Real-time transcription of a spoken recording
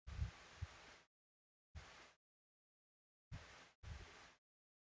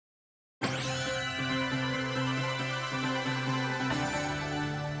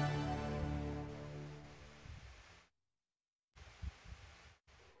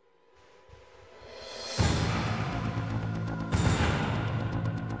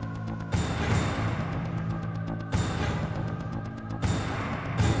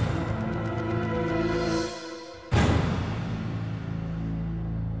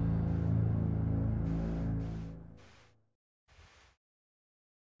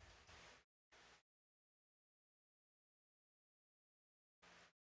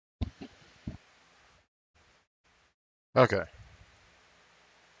Okay.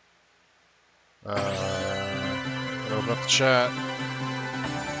 Open up the chat.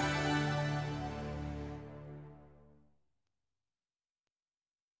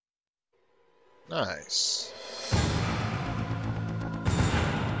 Nice.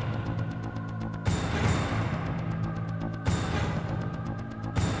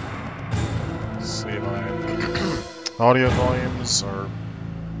 Let's see if my audio volumes are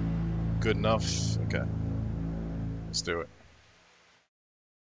good enough. Okay. Let's do it.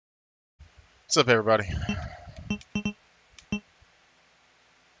 What's up, everybody?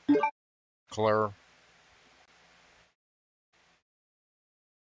 Claire.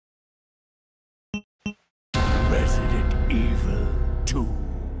 Resident Evil 2.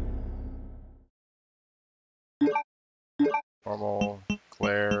 Normal.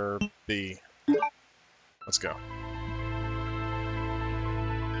 Claire. B. Let's go.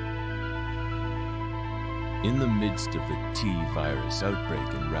 In the midst of the T-virus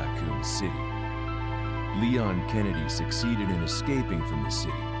outbreak in Raccoon City, Leon Kennedy succeeded in escaping from the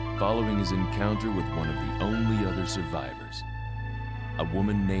city following his encounter with one of the only other survivors, a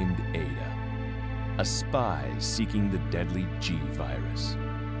woman named Ada, a spy seeking the deadly G-virus.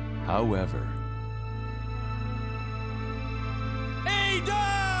 However,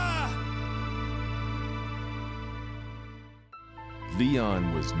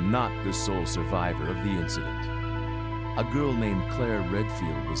 Leon was not the sole survivor of the incident. A girl named Claire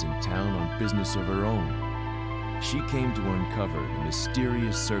Redfield was in town on business of her own. She came to uncover the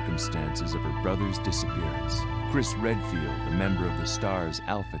mysterious circumstances of her brother's disappearance. Chris Redfield, a member of the STARS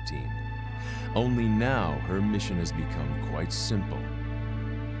Alpha team. Only now her mission has become quite simple.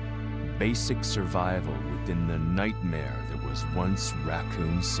 Basic survival within the nightmare that was once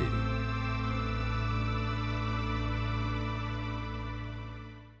Raccoon City.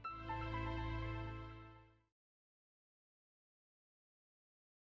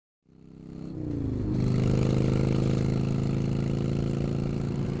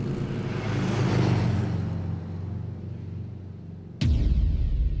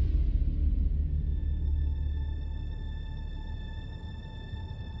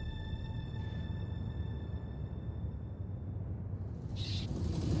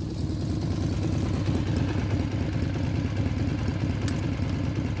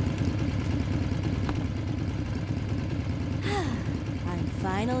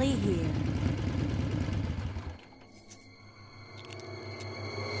 Finally here.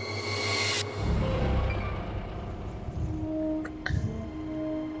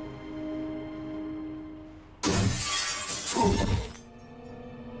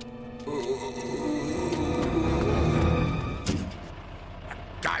 That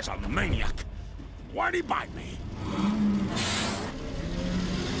guy's a maniac. Why'd he bite me?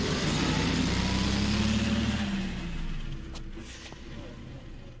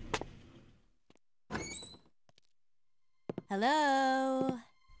 Hello?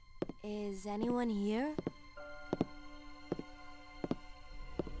 Is anyone here?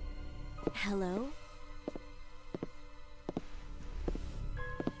 Hello?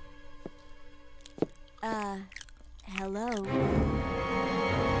 Hello?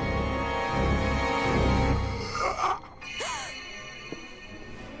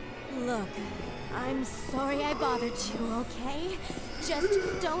 Look, I'm sorry I bothered you, okay?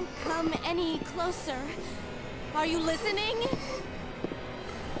 Just don't come any closer. Are you listening?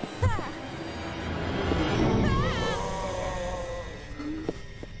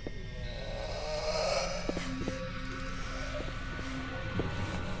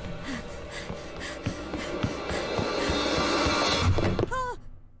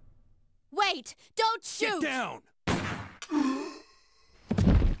 Wait! Don't shoot! Get down!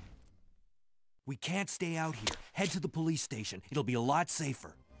 We can't stay out here. Head to the police station. It'll be a lot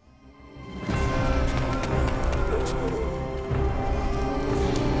safer.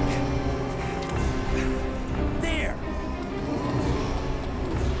 There!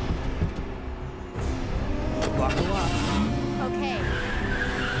 Buckle up. Okay.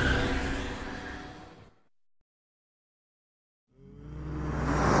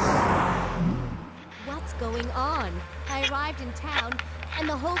 What's going on? I arrived in town, and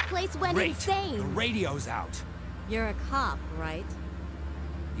the whole place went insane. The radio's out. You're a cop, right?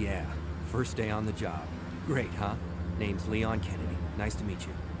 Yeah, first day on the job. Great, huh? Name's Leon Kennedy. Nice to meet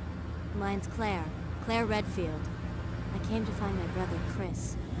you. Mine's Claire. Claire Redfield. I came to find my brother,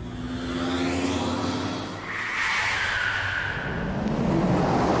 Chris.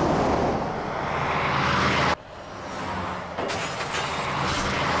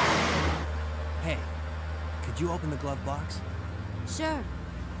 Hey, could you open the glove box? Sure.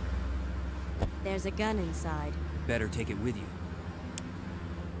 There's a gun inside. better take it with you.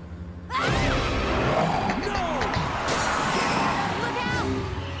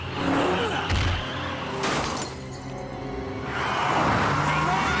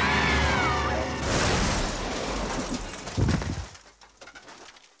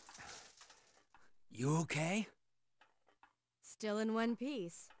 You okay? Still in one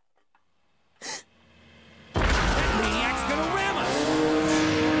piece. That maniac's gonna ram us!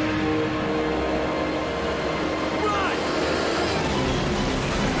 Run!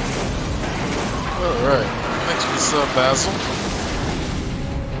 Alright. Thanks for the sub, Basil.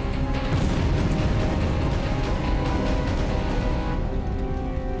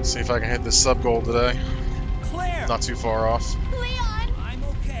 See if I can hit this sub goal today. Claire! Not too far off. Leon! I'm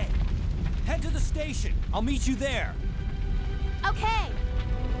okay. Head to the station. I'll meet you there. Okay.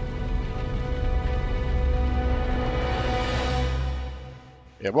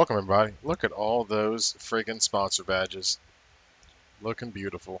 Yeah, welcome everybody. Look at all those friggin' sponsor badges. Looking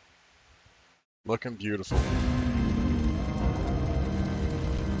beautiful. Looking beautiful.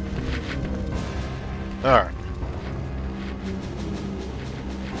 Alright.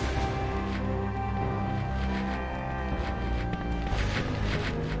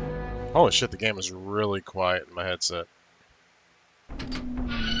 Holy shit, the game is really quiet in my headset.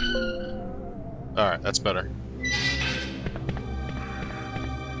 Alright, that's better.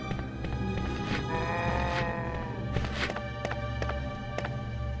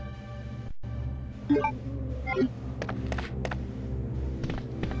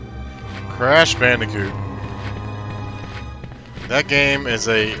 Crash Bandicoot. That game is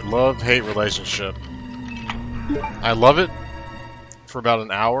a love-hate relationship. I love it for about an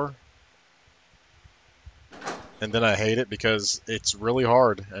hour, and then I hate it because it's really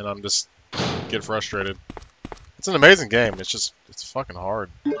hard, and I'm just get frustrated. It's an amazing game, it's fucking hard.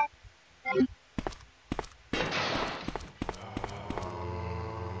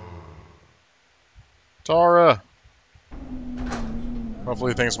 Tara!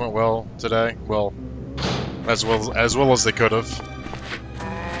 Hopefully things went well today. Well as they could have.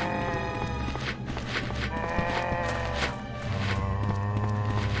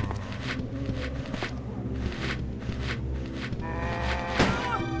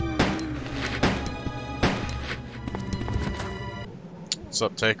 What's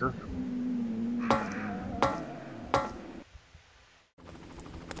up, Taker?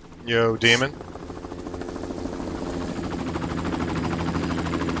 Yo, Demon.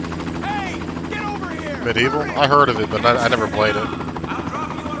 Hey, get over here! Medieval? I heard of it, but I never played it. I'll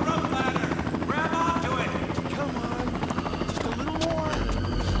drop you a rope ladder. Grab onto it. Come on, just a little more.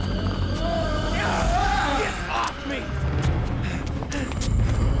 Get off me!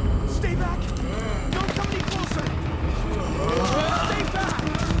 Stay back! Don't come any closer! Stay back!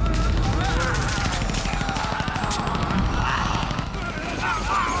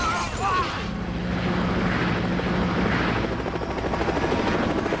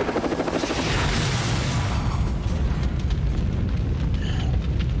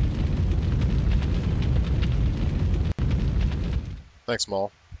 Thanks,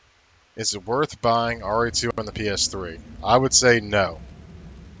 Maul. Is it worth buying RE2 on the PS3? I would say no.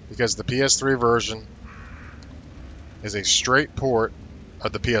 Because the PS3 version is a straight port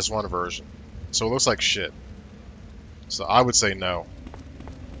of the PS1 version. So it looks like shit. So I would say no.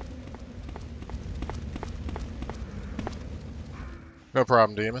 No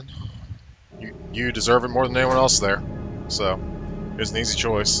problem, Demon. You deserve it more than anyone else there. So, it's an easy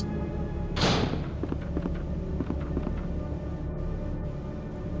choice.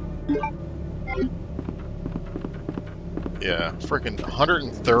 Yeah, freaking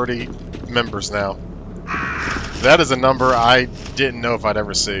 130 members now. That is a number I didn't know if I'd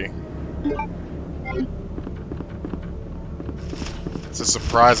ever see. It's a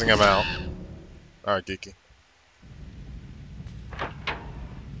surprising amount. Alright, Geeky.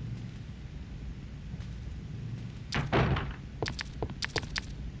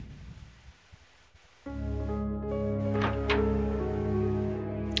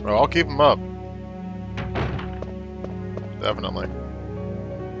 Oh, I'll keep them up. Definitely.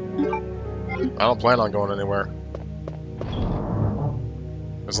 I don't plan on going anywhere.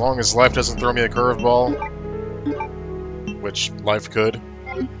 As long as life doesn't throw me a curveball, which life could,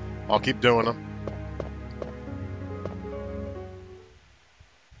 I'll keep doing them.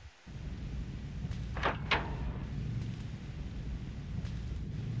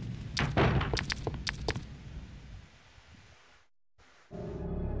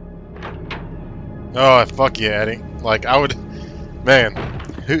 Oh, fuck yeah, Eddie. Like, I would... Man,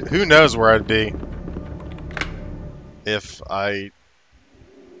 who knows where I'd be if I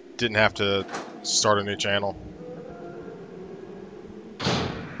didn't have to start a new channel.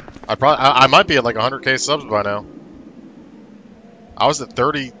 I might be at like 100K subs by now. I was at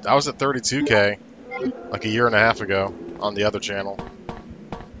 32K like a year and a half ago on the other channel.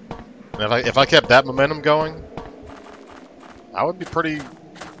 And if I kept that momentum going, I would be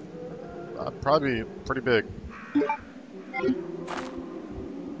I'd probably be pretty big.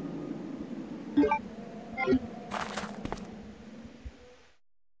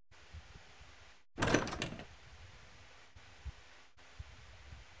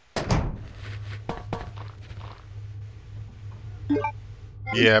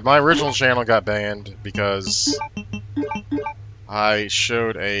 Yeah, my original channel got banned because I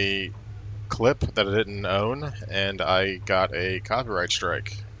showed a clip that I didn't own, and I got a copyright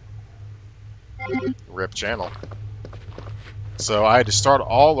strike. RIP channel. So I had to start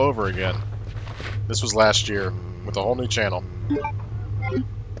all over again. This was last year, with a whole new channel.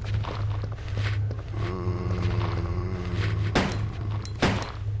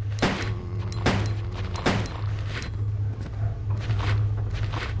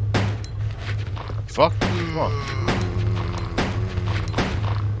 Fuck, come on.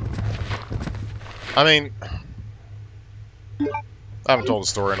 I mean, I haven't told the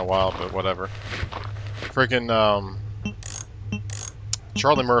story in a while, but whatever. Freaking,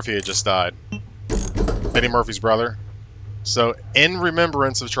 Charlie Murphy had just died. Eddie Murphy's brother. So, in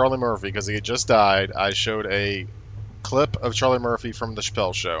remembrance of Charlie Murphy, because he had just died, I showed a clip of Charlie Murphy from The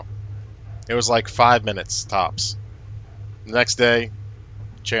Chappelle Show. It was like 5 minutes, tops. The next day,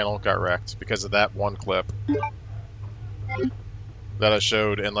 channel got wrecked because of that one clip that I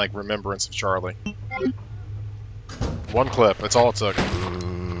showed in like remembrance of Charlie. One clip, that's all it took.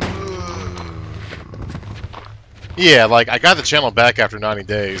 Yeah, like I got the channel back after 90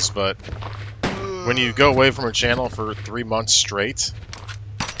 days, but when you go away from a channel for 3 months straight,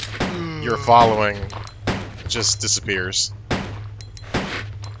 your following just disappears.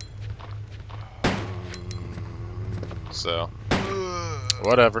 So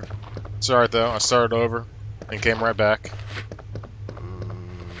whatever. It's alright though, I started over and came right back.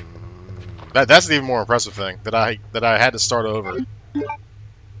 That's the even more impressive thing, that I had to start over.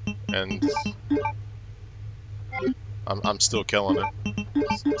 And I'm still killing it.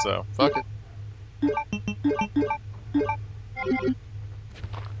 So, fuck it.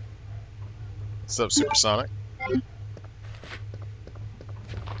 What's up, Supersonic?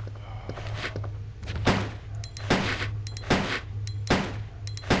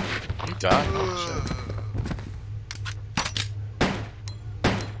 You died? Oh, shit.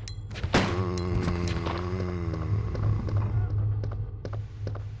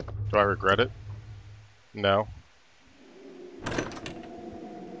 Do I regret it? No.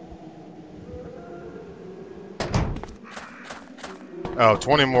 Oh,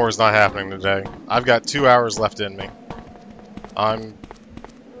 20 more is not happening today. I've got 2 hours left in me. I'm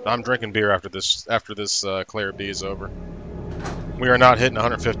drinking beer after this Claire B is over. We are not hitting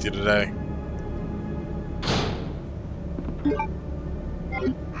 150 today.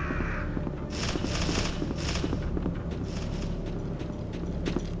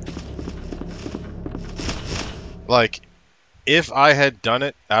 Like, if I had done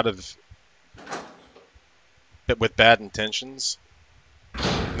it with bad intentions,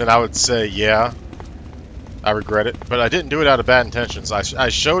 then I would say, yeah, I regret it. But I didn't do it out of bad intentions. I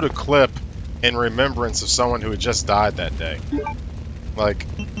showed a clip in remembrance of someone who had just died that day. Like,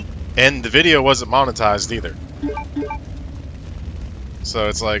 and the video wasn't monetized either. So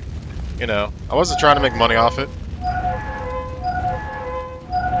it's like, you know, I wasn't trying to make money off it.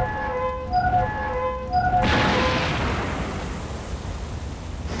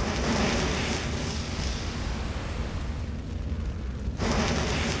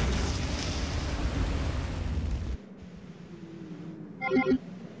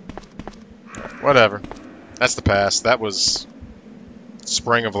 Whatever. That's the past. That was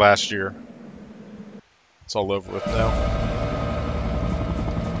spring of last year. It's all over with now.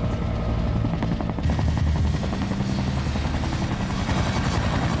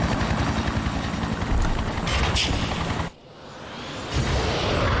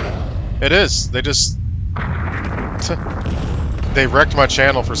 It is. They just they wrecked my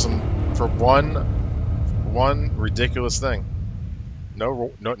channel for one ridiculous thing.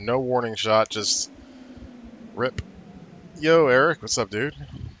 No warning shot, just rip. Yo, Eric, what's up, dude?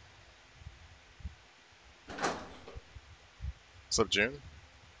 What's up, June?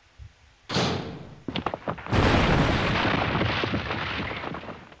 I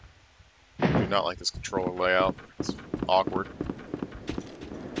do not like this controller layout. It's awkward.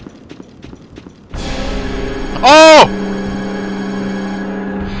 Oh!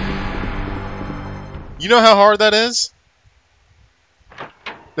 You know how hard that is?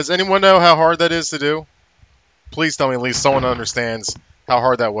 Does anyone know how hard that is to do? Please tell me at least someone understands how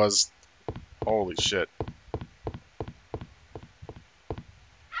hard that was. Holy shit.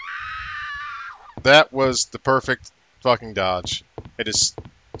 That was the perfect fucking dodge. It is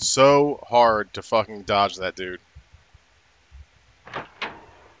so hard to fucking dodge that dude.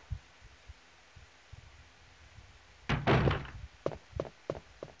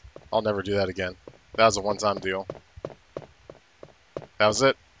 I'll never do that again. That was a one-time deal. That was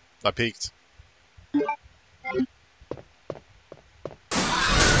it. I peaked.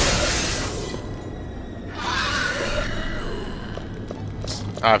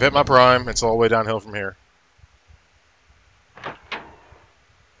 I've hit my prime. It's all the way downhill from here.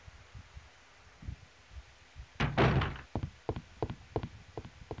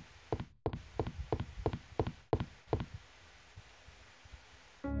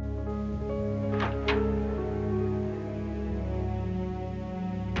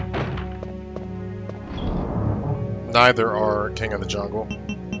 Neither are King of the Jungle.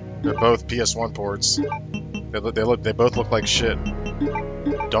 They're both PS1 ports. They both look like shit.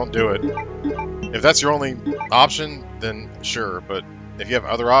 Don't do it. If that's your only option, then sure. But if you have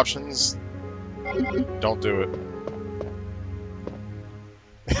other options, don't do it.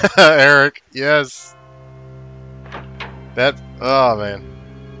 Eric, yes. That. Oh man.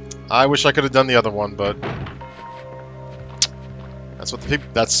 I wish I could have done the other one, but that's what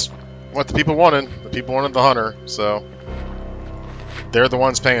the people wanted. The people wanted the hunter, so they're the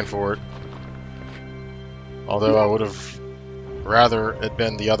ones paying for it. Although I would have rather it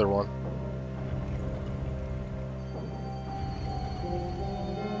been the other one.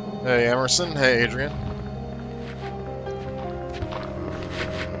 Hey Emerson, hey Adrian.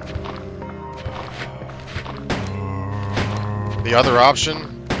 The other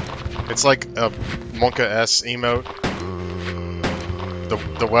option, it's like a Monka S emote.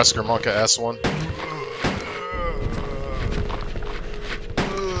 The Wesker Monka S one.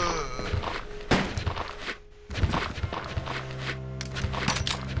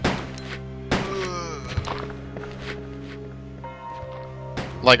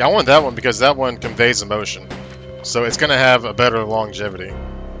 Like, I want that one because that one conveys emotion. So it's gonna have a better longevity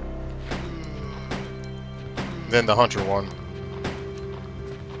than the Hunter one.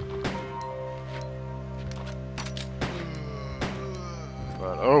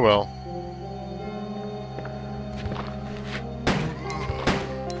 But, oh well.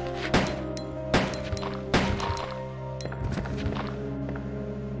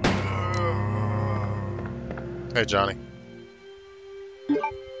 Hey, Johnny.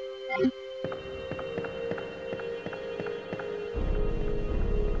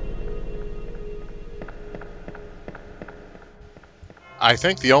 I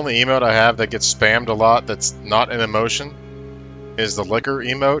think the only emote I have that gets spammed a lot that's not an emotion is the liquor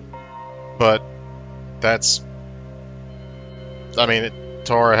emote, but that's... I mean,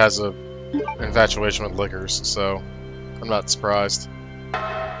 Tora has a infatuation with liquors, so I'm not surprised.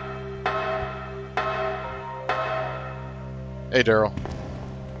 Hey, Daryl.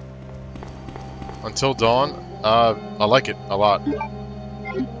 Until Dawn, I like it a lot.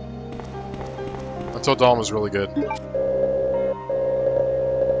 Until Dawn was really good.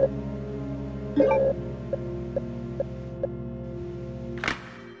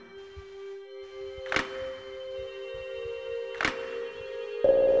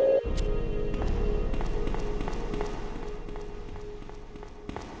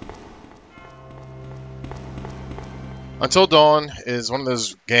 Until Dawn is one of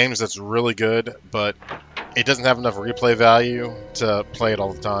those games that's really good, but it doesn't have enough replay value to play it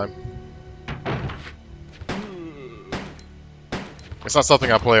all the time. It's not something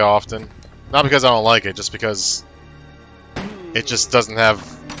I play often. Not because I don't like it, just because it just doesn't have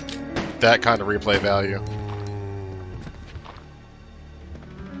that kind of replay value.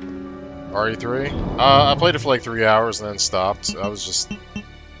 RE3? I played it for like 3 hours and then stopped. I was just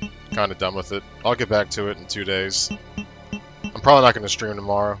kind of done with it. I'll get back to it in 2 days. I'm probably not going to stream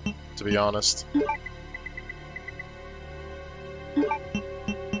tomorrow, to be honest.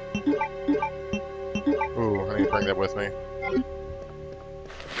 Ooh, I need to bring that with me.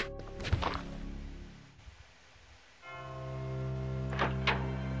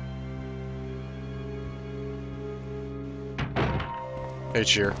 Hey,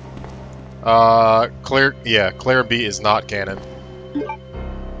 Cheer. Claire B is not canon.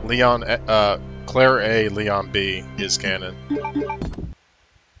 Leon, Claire A, Leon B is canon.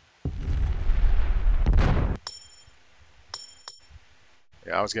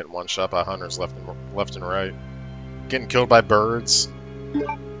 Yeah, I was getting one shot by hunters left and right. Getting killed by birds.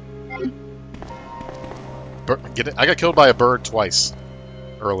 I got killed by a bird twice.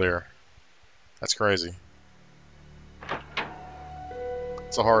 earlier. That's crazy.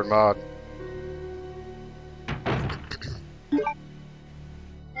 It's a hard mod.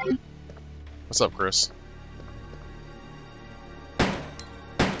 What's up, Chris?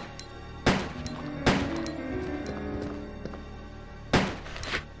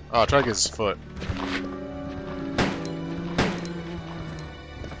 Oh, try to get his foot.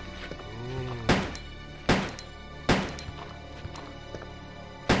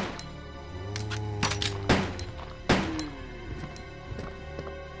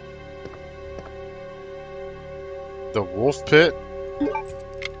 The wolf pit?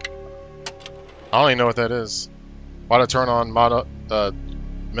 I don't even know what that is. Why'd I turn on mod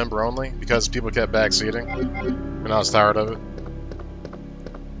member only? Because people kept backseating, and I was tired of it.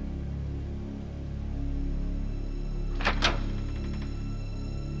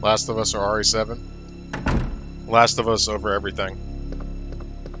 Last of Us or RE7? Last of Us over everything.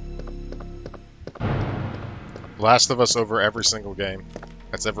 Last of Us over every single game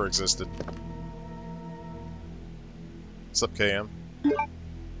that's ever existed. What's up, KM?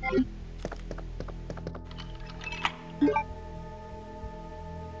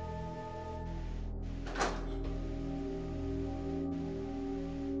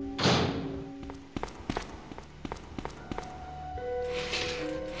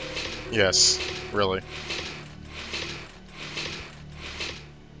 Yes, really.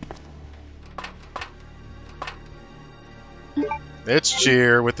 It's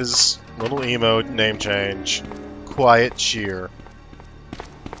Cheer with his little emote name change. Quiet Cheer.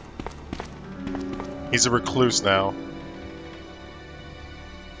 He's a recluse now.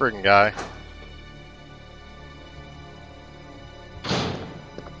 Friggin' guy.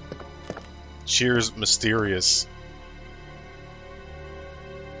 Cheer's mysterious.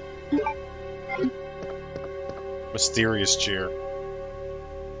 Mysterious Cheer.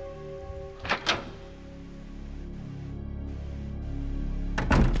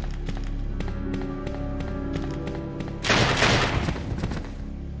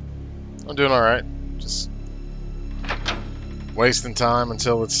 I'm doing alright. Just wasting time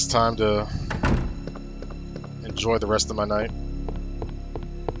until it's time to enjoy the rest of my night.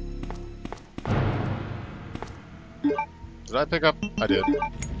 Did I pick up? I did.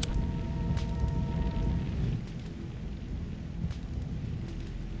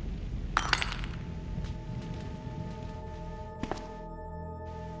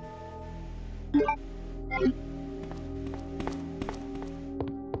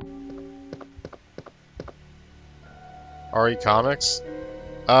 RE Comics?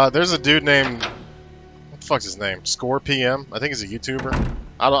 There's a dude named... What the fuck's his name? Score PM? I think he's a YouTuber.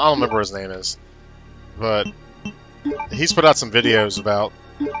 I don't remember what his name is. But he's put out some videos about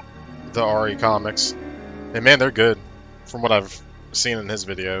the RE Comics. And man, they're good. From what I've seen in his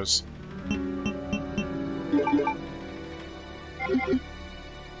videos.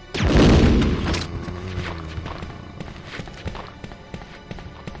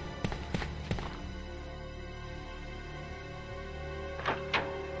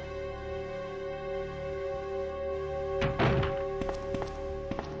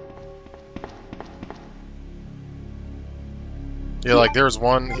 Yeah, like there's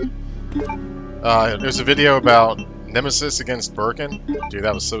one. There's a video about Nemesis against Birkin. Dude,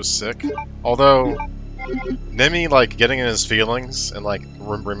 that was so sick. Although Nemi like getting in his feelings and like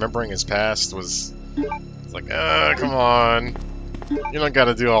remembering his past was like, come on, you don't got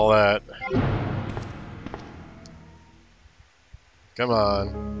to do all that. Come on.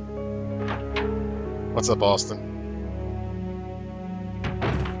 What's up, Austin?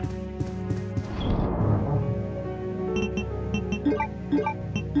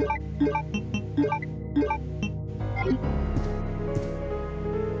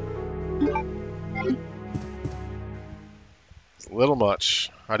 It's a little much.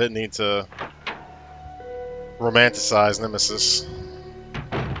 I didn't need to romanticize Nemesis.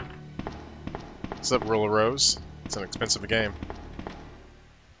 What's up, Roller Rose? It's an expensive game.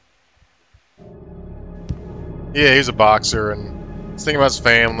 Yeah, he's a boxer and he's thinking about his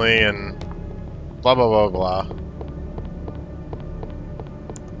family and blah blah blah blah.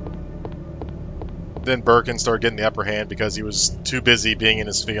 Then Birkin started getting the upper hand because he was too busy being in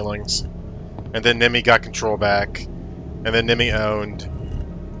his feelings. And then Nemi got control back. And then Nemi owned.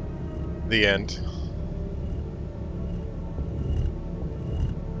 The end.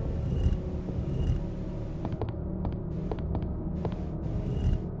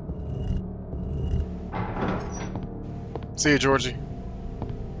 See you, Georgie.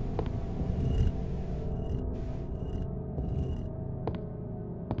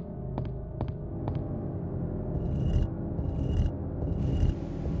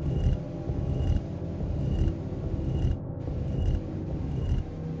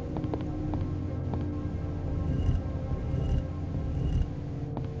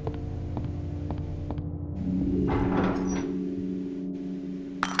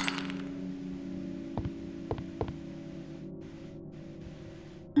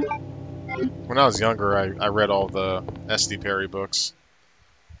 When I was younger, I read all the S.D. Perry books.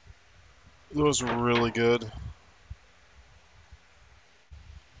 Those were really good.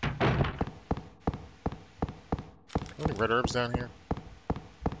 Any red herbs down here?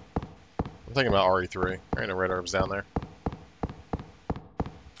 I'm thinking about RE3. There ain't no red herbs down there.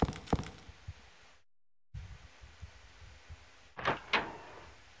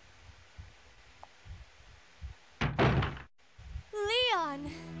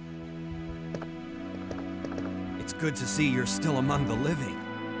 Leon! It's good to see you're still among the living.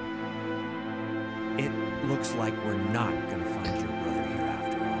 It looks like we're not gonna find your brother here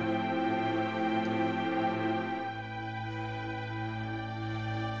after all.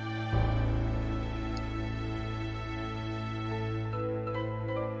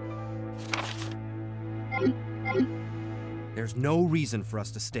 There's no reason for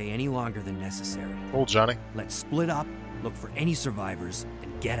us to stay any longer than necessary. Old Johnny. Let's split up, look for any survivors,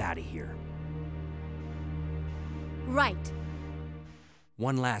 and get out of here. Right.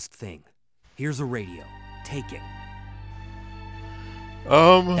 One last thing. Here's a radio. Take it.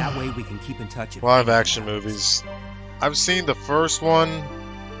 That way we can keep in touch. Live action movies. I've seen the first one.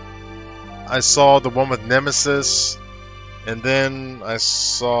 I saw the one with Nemesis, and then I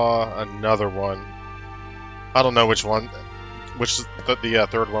saw another one. I don't know which one, the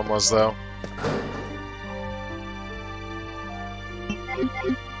third one was though.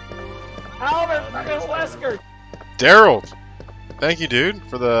 Albert fucking Wesker. Daryl, thank you, dude,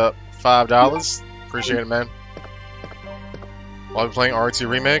 for the $5. Appreciate it, man. While I'm playing RE2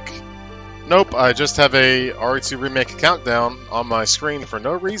 Remake? Nope, I just have a RE2 Remake countdown on my screen for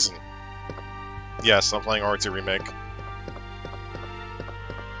no reason. Yes, I'm playing RE2 Remake.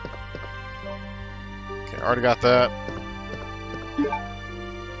 Okay, I already got that.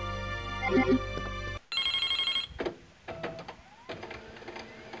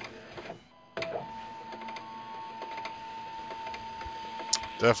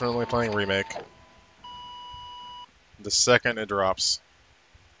 Definitely playing Remake. The second it drops.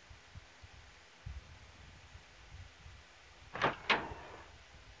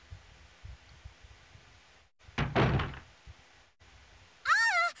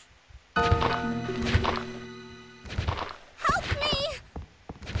 Help me!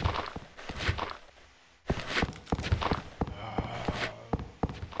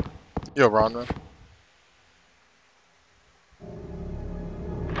 Yo, Rhonda.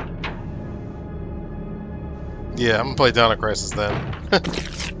 Yeah, I'm gonna play Dino Crisis then.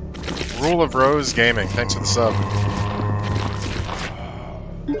 Rule of Rose Gaming, thanks for the sub.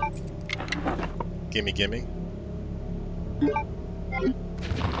 Gimme, gimme.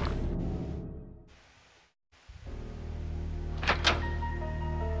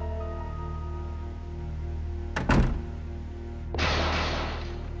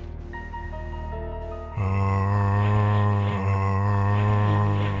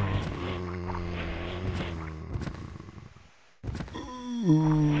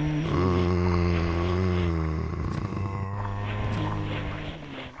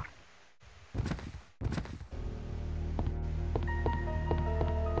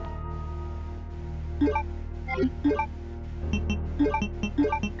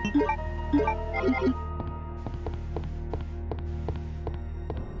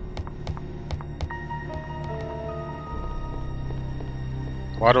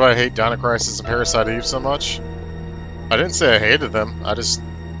 Why do I hate Dino Crisis and Parasite Eve so much? I didn't say I hated them, I just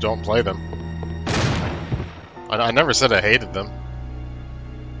don't play them. I never said I hated them.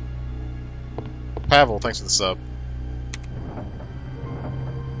 Pavel, thanks for the sub.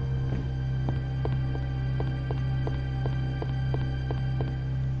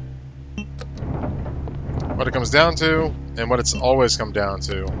 What it comes down to, and what it's always come down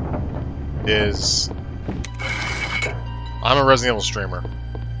to, is I'm a Resident Evil streamer.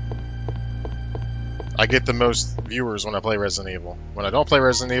 I get the most viewers when I play Resident Evil. When I don't play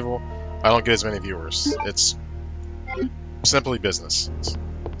Resident Evil, I don't get as many viewers. It's simply business.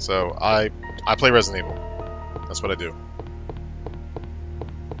 So I play Resident Evil. That's what I do.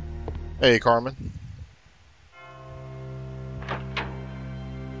 Hey, Carmen.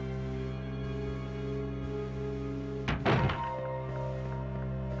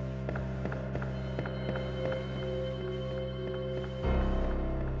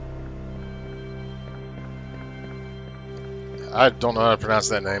 I don't know how to pronounce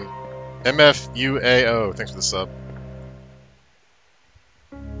that name. MFUAO, thanks for the sub.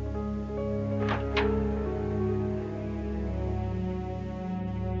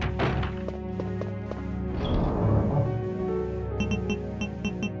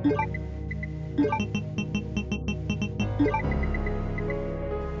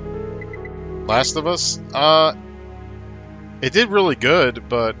 Last of Us? It did really good,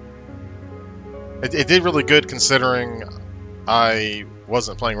 but it did really good considering I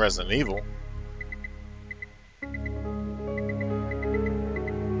wasn't playing Resident Evil.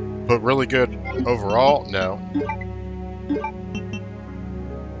 But really good overall? No.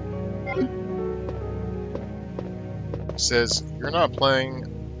 It says, you're not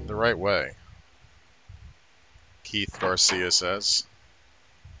playing the right way. Keith Garcia says.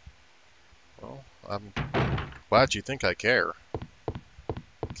 Well, I'm glad you think I care,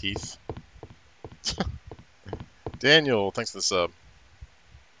 Keith. Daniel, thanks for the sub.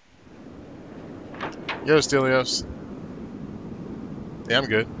 Yo, Stelios. Yeah, I'm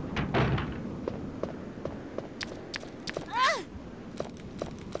good.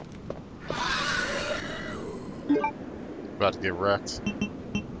 About to get wrecked.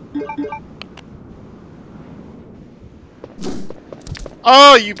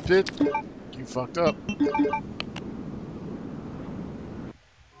 Oh, you bit. You fucked up.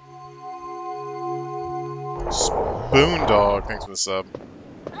 Spoon Dog, thanks for the sub.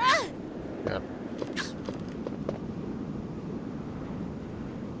 Yeah.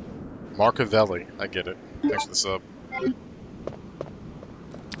 Marcavelli, I get it. Thanks for the sub.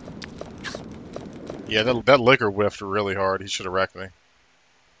 Yeah, that liquor whiffed really hard. He should have wrecked me.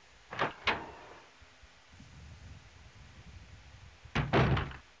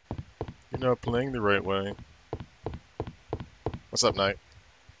 You're not playing the right way. What's up, Knight?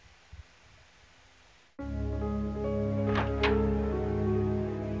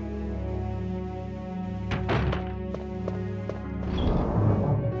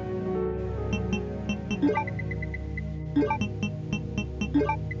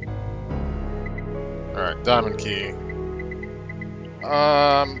 Alright, Diamond Key.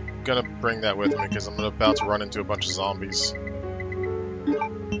 I'm gonna bring that with me because I'm about to run into a bunch of zombies.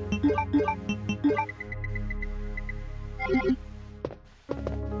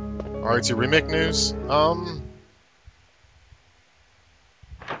 RE2 remake news?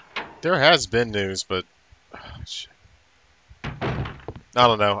 There has been news, but shit. I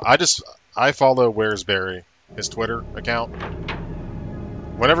don't know. I follow Where's Barry, his Twitter account.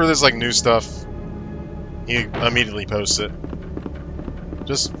 Whenever there's like new stuff, he immediately posts it.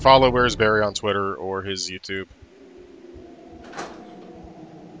 Just follow Where's Barry on Twitter or his YouTube.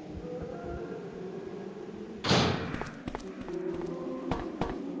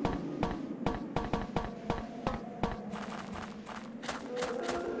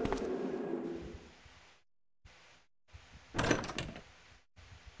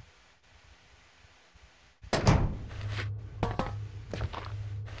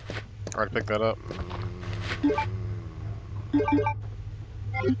 Alright, pick that up.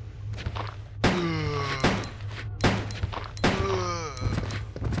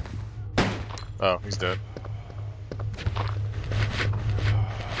 Oh, he's dead.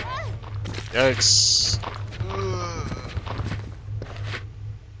 Yikes.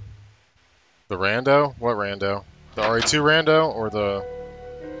 The rando? What rando? The RE2 rando or the...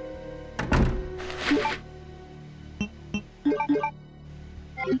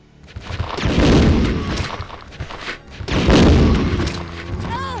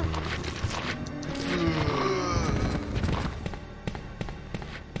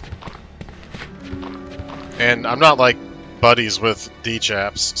 And I'm not like buddies with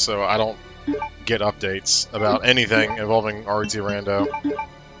D-Chaps, so I don't get updates about anything involving RE2 Rando.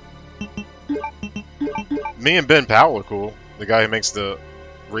 Me and Ben Powell are cool, the guy who makes the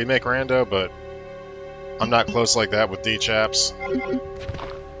remake Rando, but I'm not close like that with D-Chaps.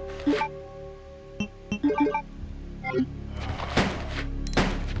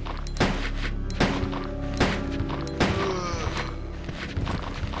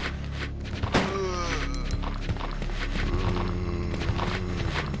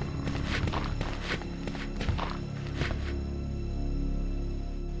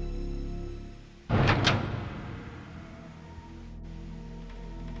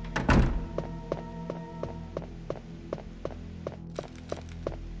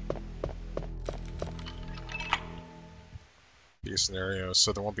 Scenarios,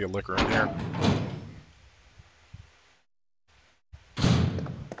 so there won't be a liquor in here.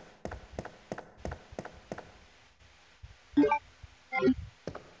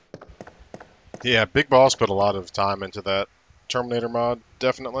 Yeah, Big Boss put a lot of time into that Terminator mod,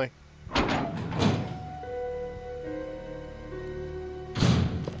 definitely. I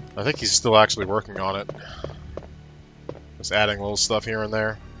think he's still actually working on it. Just adding little stuff here and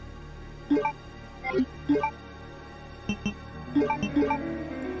there.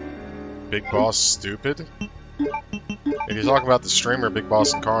 Big Boss stupid? If you're talking about the streamer Big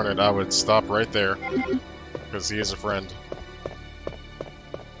Boss Incarnate, I would stop right there. Because he is a friend.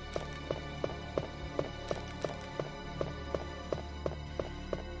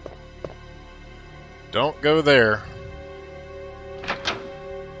 Don't go there.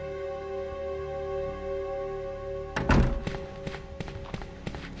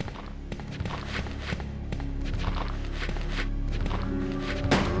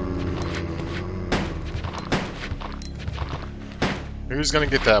 Who's gonna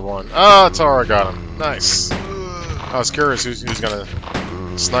get that one? Oh, Tara got him. Nice. I was curious who's gonna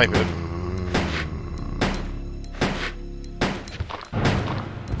snipe it.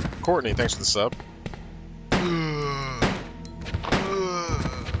 Courtney, thanks for the sub.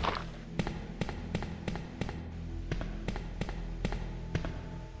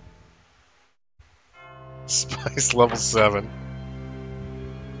 Spice level 7.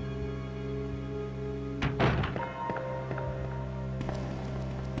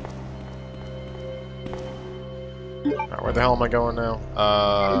 Alright, where the hell am I going now?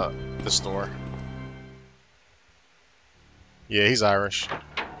 The store. Yeah, he's Irish.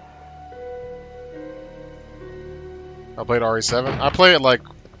 I played RE7. I play it like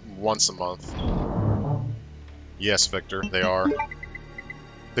once a month. Yes, Victor, they are.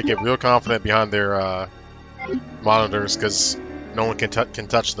 They get real confident behind their monitors because no one can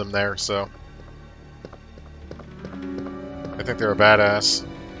touch them there, so I think they're a badass.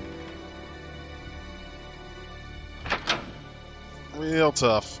 Real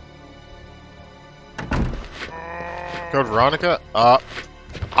tough. Code Veronica?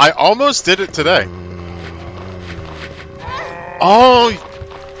 I almost did it today. Oh!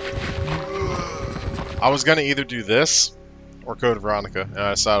 I was gonna either do this or Code Veronica, and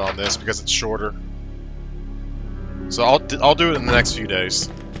I decided on this because it's shorter. So I'll do it in the next few days.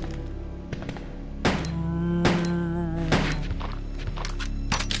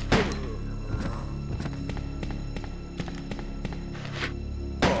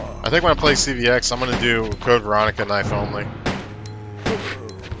 I think when I play CVX, I'm gonna do Code Veronica knife only.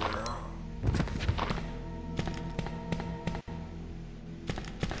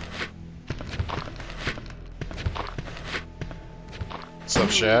 What's up,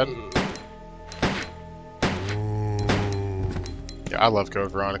 Shad? Yeah, I love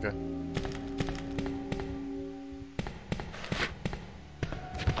Code Veronica.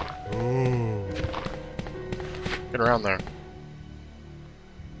 Ooh. Get around there.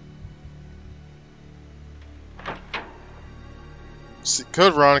 See,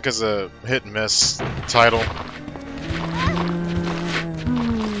 Code Veronica's a hit and miss title.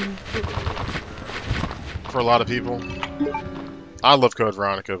 For a lot of people. I love Code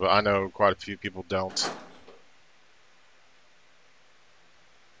Veronica, but I know quite a few people don't.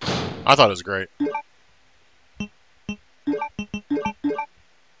 I thought it was great.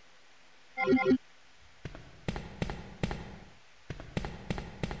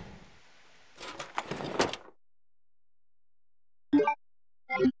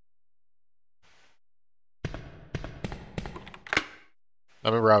 I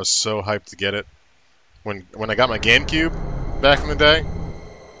remember I was so hyped to get it. When I got my Gamecube back in the day,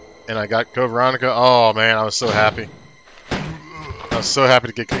 and I got Code Veronica, oh man, I was so happy. I was so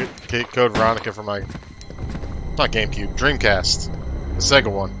happy to get Code Veronica for my, not Gamecube, Dreamcast, the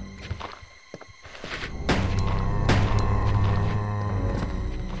Sega one.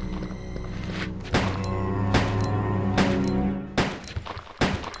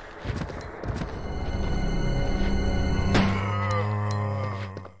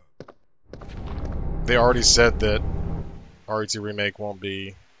 They already said that RE2 Remake won't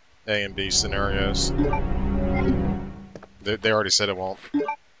be A and B scenarios. They already said it won't.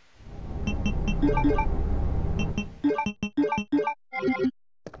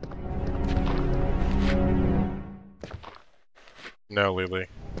 No, Lily.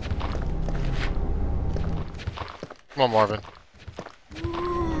 Come on, Marvin.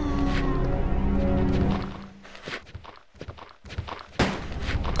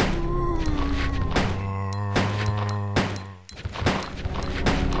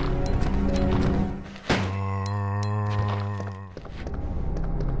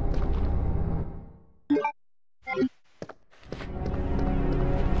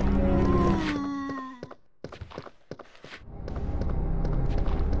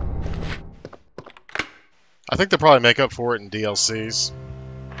 I think they'll probably make up for it in DLCs.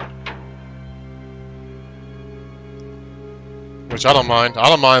 Which I don't mind. I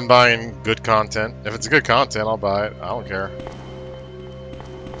don't mind buying good content. If it's good content, I'll buy it. I don't care.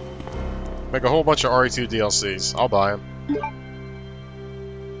 Make a whole bunch of RE2 DLCs. I'll buy them.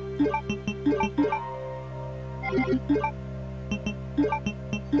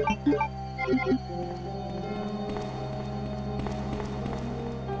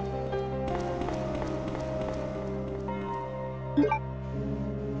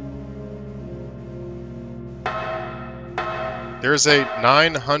 There's a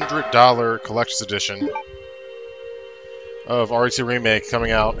 $900 collector's edition of RE2 Remake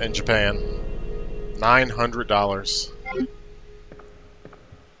coming out in Japan. $900.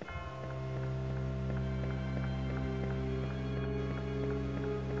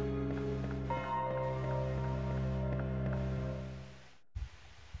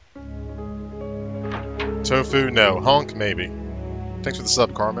 Tofu, no. Honk, maybe. Thanks for the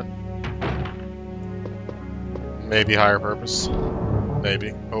sub, Carmen. Maybe higher purpose. Maybe.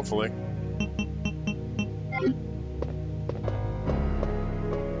 Hopefully.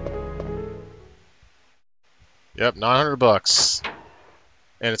 Yep, $900.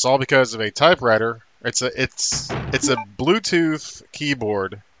 And it's all because of a typewriter. It's a Bluetooth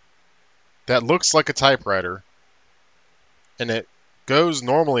keyboard that looks like a typewriter. And it goes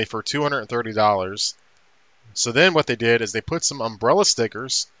normally for $230. So then what they did is they put some umbrella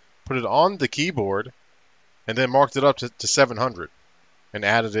stickers, put it on the keyboard, and then marked it up to $700 and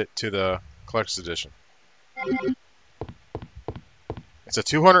added it to the collector's edition. It's a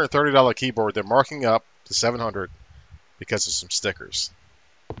 $230 keyboard they're marking up to $700 because of some stickers.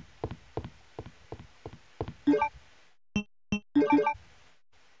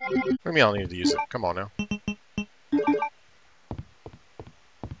 Maybe I'll need to use it. Come on now.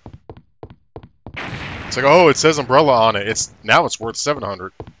 It's like, oh, it says umbrella on it. Now it's worth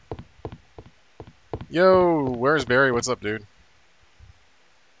 $700. Yo, where's Barry? What's up, dude?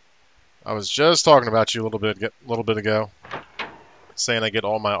 I was just talking about you a little bit ago, saying I get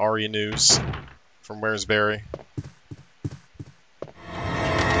all my RE news from Where's Barry.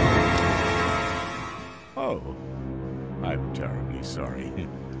 Oh, I'm terribly sorry.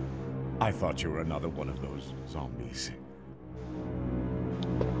 I thought you were another one of those zombies.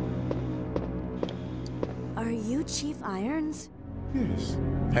 Are you Chief Irons? Yes,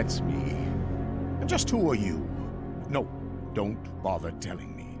 that's me. Just who are you? No, don't bother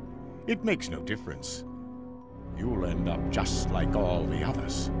telling me. It makes no difference. You'll end up just like all the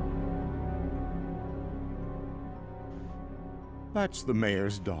others. That's the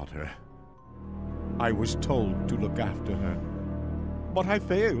mayor's daughter. I was told to look after her, but I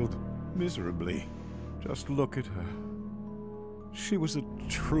failed miserably. Just look at her. She was a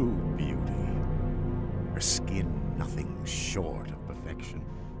true beauty. Her skin nothing short of perfection.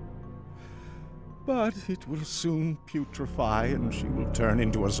 But it will soon putrefy, and she will turn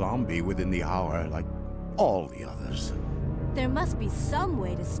into a zombie within the hour, like all the others. There must be some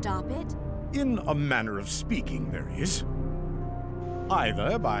way to stop it. In a manner of speaking, there is.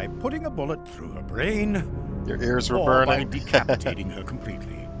 Either by putting a bullet through her brain, Your ears were or burning. by decapitating her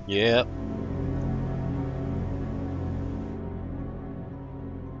completely. Yep.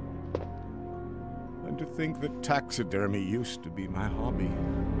 And to think that taxidermy used to be my hobby.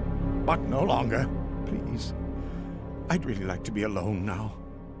 But no longer. Please. I'd really like to be alone now.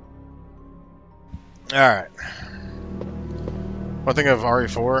 Alright. One thing of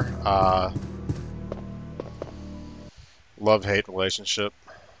RE4, love-hate relationship.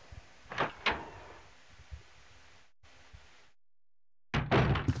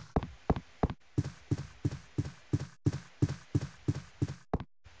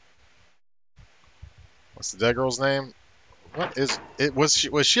 What's the dead girl's name? What is it? Was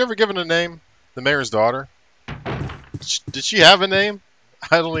she ever given a name? The mayor's daughter? Did she have a name?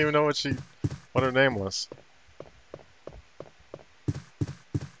 I don't even know what her name was.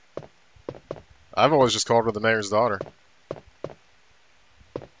 I've always just called her the mayor's daughter.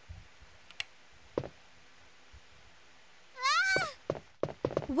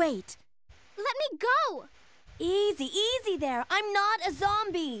 Wait. Let me go! Easy, easy there. I'm not a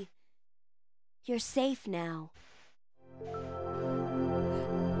zombie. You're safe now.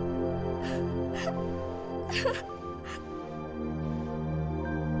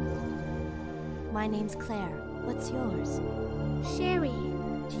 My name's Claire. What's yours? Sherry.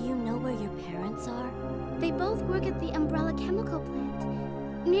 Do you know where your parents are? They both work at the Umbrella Chemical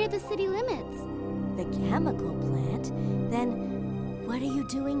Plant, near the city limits. The chemical plant? Then what are you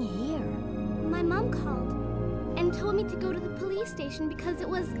doing here? My mom called and told me to go to the police station because it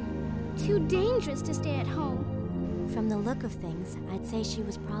was too dangerous to stay at home. From the look of things, I'd say she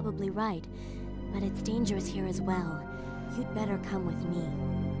was probably right. But it's dangerous here as well. You'd better come with me.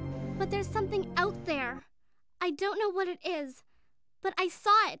 But there's something out there. I don't know what it is, but I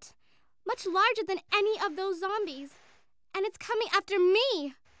saw it. Much larger than any of those zombies. And it's coming after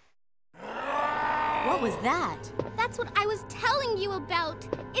me. What was that? That's what I was telling you about.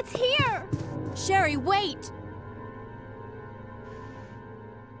 It's here. Sherry, wait!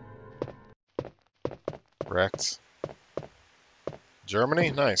 Wrecked.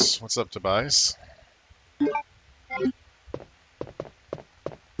 Germany? Nice. What's up, Tobias?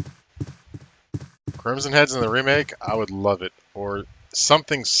 Crimson Heads in the remake? I would love it. Or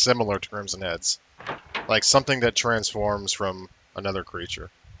something similar to Crimson Heads. Like something that transforms from another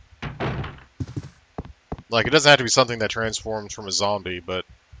creature. Like, it doesn't have to be something that transforms from a zombie, but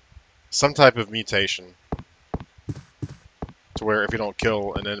some type of mutation. To where if you don't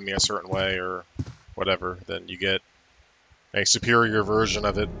kill an enemy a certain way or whatever, then you get a superior version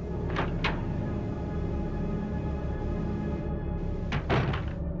of it.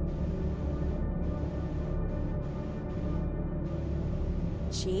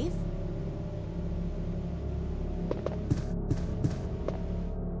 Chief?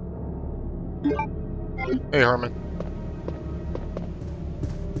 Hey, Herman.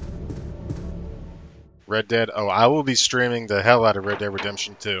 Red Dead. Oh, I will be streaming the hell out of Red Dead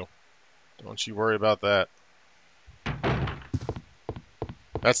Redemption 2. Don't you worry about that.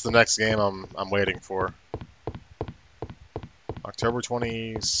 That's the next game I'm waiting for. October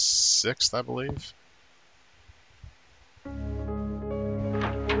 26th, I believe.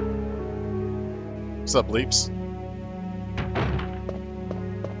 What's up, Leaps?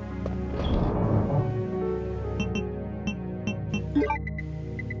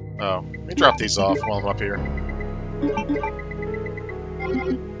 Oh, let me drop these off while I'm up here.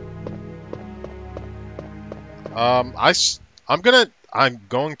 I'm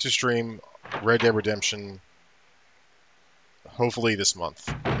going to stream Red Dead Redemption hopefully this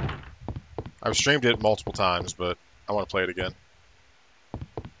month. I've streamed it multiple times, but I want to play it again.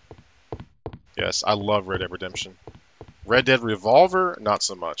 Yes, I love Red Dead Redemption. Red Dead Revolver, not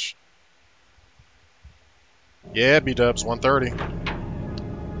so much. Yeah, B-dubs, 130.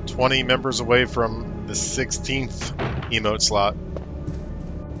 20 members away from the 16th emote slot.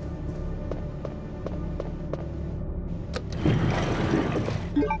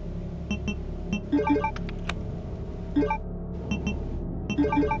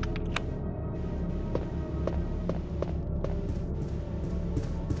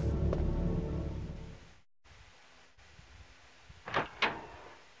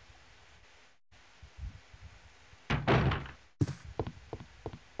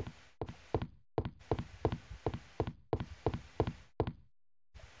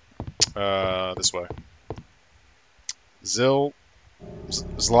 This way.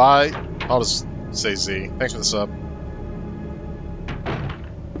 Zly, I'll just say Z. Thanks for the sub.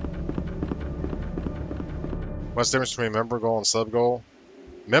 What's the difference between member goal and sub goal?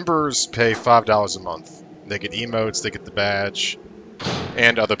 Members pay $5 a month. They get emotes, they get the badge,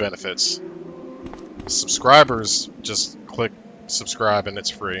 and other benefits. Subscribers just click subscribe and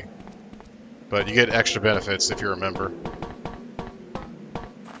it's free. But you get extra benefits if you're a member.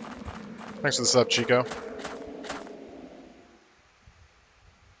 Thanks for the sub, Chico.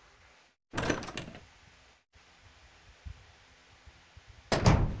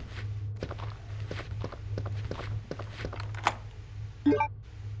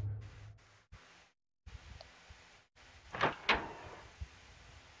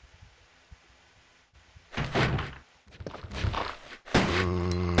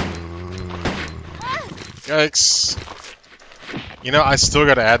 Yikes. You know, I still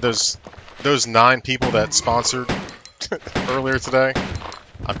gotta add those 9 people that sponsored earlier today.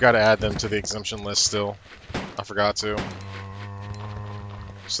 I've got to add them to the exemption list still. I forgot to.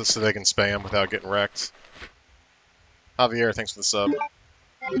 Just so they can spam without getting wrecked. Javier, thanks for the sub.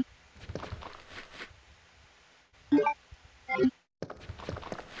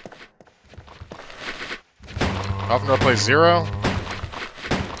 How often do I play Zero?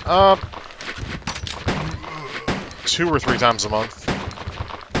 2 or 3 times a month.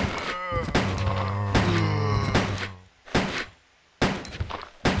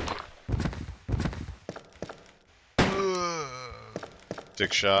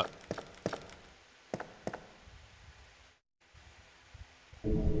 Dick shot.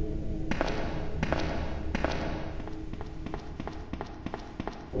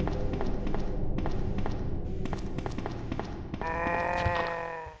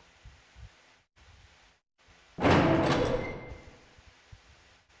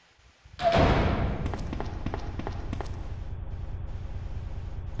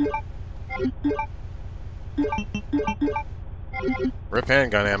 Rip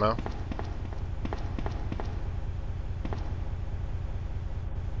handgun ammo.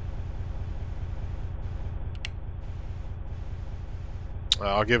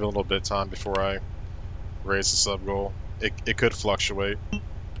 I'll give it a little bit of time before I raise the sub goal. It could fluctuate.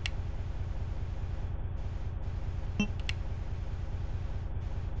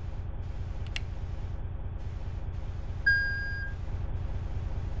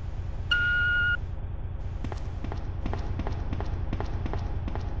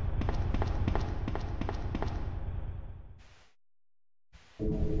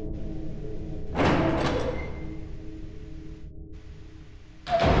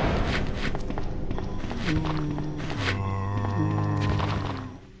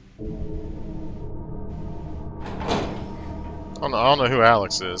 I don't know who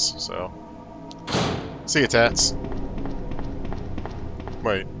Alex is, so. See you, Tats.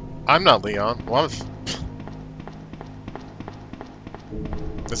 Wait, I'm not Leon. Well,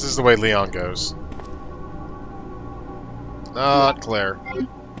 this is the way Leon goes. Not Claire.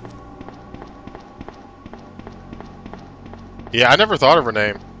 Yeah, I never thought of her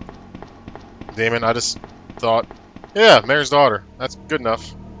name. Damon, I just thought, yeah, Mayor's daughter. That's good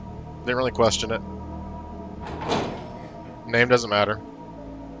enough. Didn't really question it. Name doesn't matter.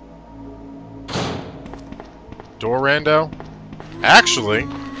 Door rando? Actually,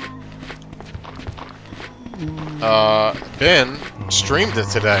 Ben streamed it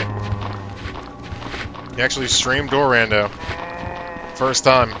today. He actually streamed Door Rando. First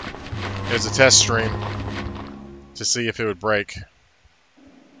time. It was a test stream to see if it would break.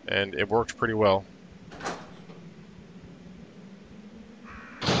 And it worked pretty well.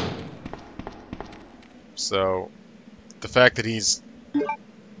 So, the fact that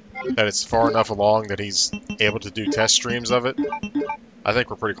it's far enough along that he's able to do test streams of it, I think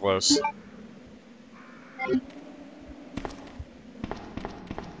we're pretty close.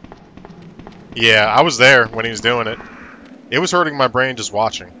 Yeah, I was there when he was doing it. It was hurting my brain just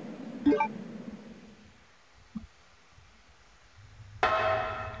watching.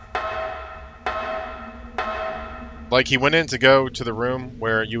 Like, he went in to go to the room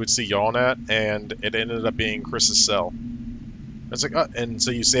where you would see Yawn at, and it ended up being Chris's cell. It's like, and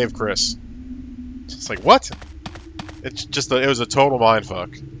so you save Chris. It's like, what? It's just, it was a total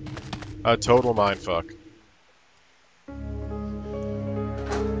mindfuck. A total mindfuck.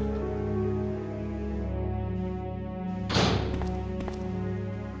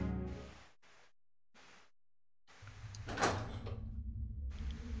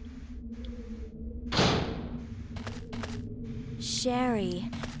 Sherry,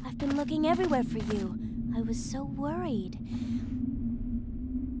 I've been looking everywhere for you. I was so worried.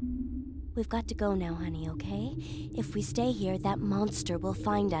 We've got to go now, honey, okay? If we stay here, that monster will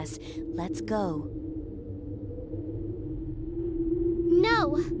find us. Let's go.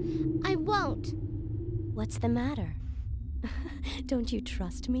 No, I won't. What's the matter? Don't you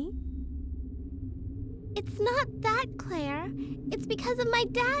trust me? It's not that, Claire. It's because of my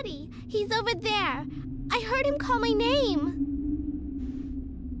daddy. He's over there. I heard him call my name.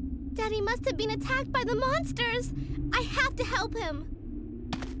 Daddy must have been attacked by the monsters. I have to help him.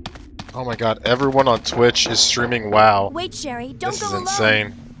 Oh my god, everyone on Twitch is streaming WoW. Wait, Sherry, don't This go is alone.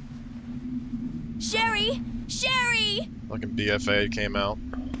 insane. Sherry! Sherry! Fucking BFA came out.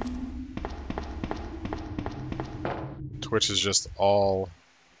 Twitch is just all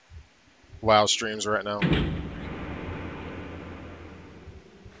WoW streams right now.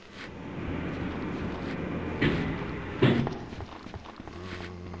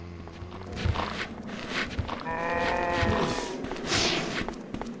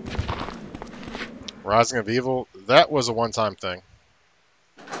 Rising of Evil, that was a one-time thing.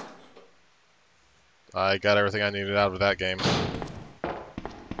 I got everything I needed out of that game.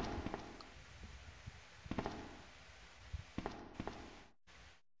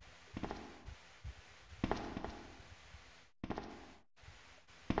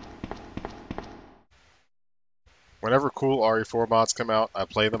 Whenever cool RE4 mods come out, I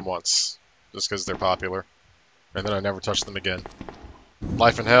play them once, just because they're popular, and then I never touch them again.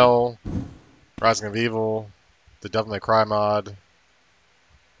 Life in Hell, Rising of Evil, the Devil May Cry mod.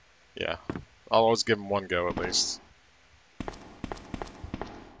 Yeah, I'll always give them one go at least.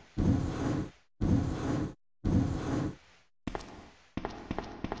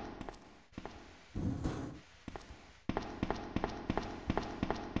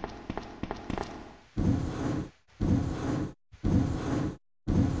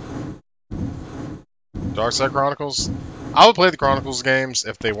 Darkside Chronicles? I would play the Chronicles games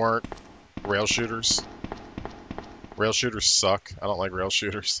if they weren't rail shooters. Rail shooters suck. I don't like rail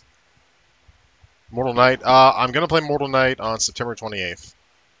shooters. Mortal Knight. I'm going to play Mortal Knight on September 28th.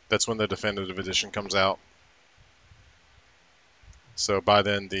 That's when the definitive edition comes out. So by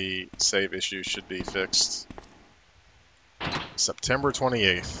then the save issue should be fixed. September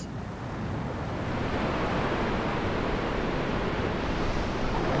 28th.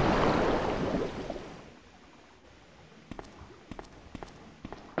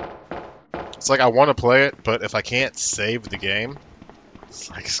 It's like I want to play it, but if I can't save the game, it's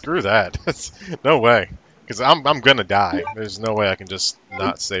like screw that. No way, because I'm gonna die. There's no way I can just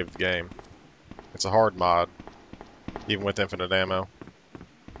not save the game. It's a hard mod, even with infinite ammo.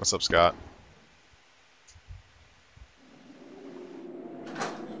 What's up, Scott?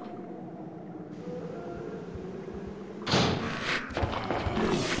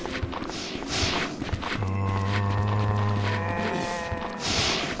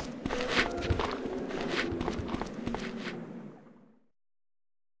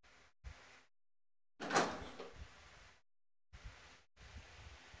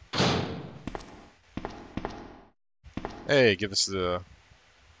 Hey, give us the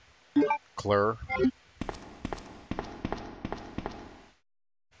Claire.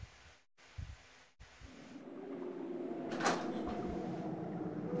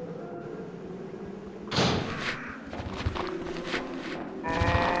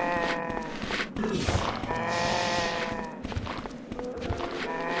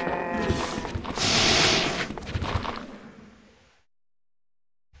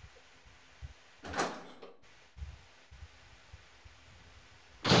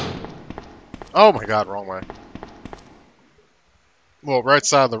 Oh my god, wrong way. Well, right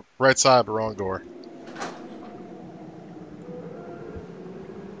side, but wrong door.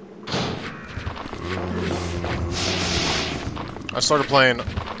 I started playing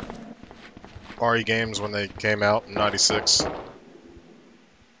RE games when they came out in '96.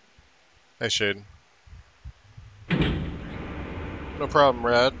 Hey, Shade. No problem,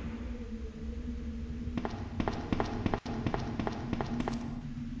 Rad.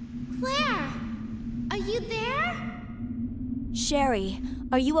 Claire, are you there? Sherry,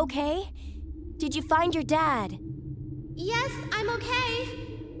 are you okay? Did you find your dad? Yes, I'm okay.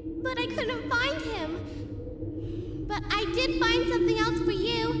 But I couldn't find him. But I did find something else for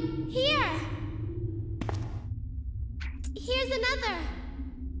you. Here. Here's another.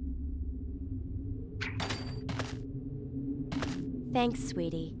 Thanks,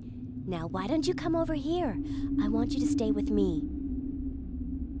 sweetie. Now, why don't you come over here? I want you to stay with me.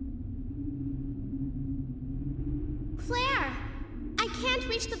 Claire, I can't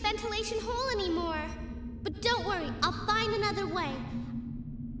reach the ventilation hole anymore. But don't worry, I'll find another way.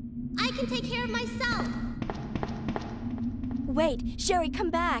 I can take care of myself. Wait, Sherry, come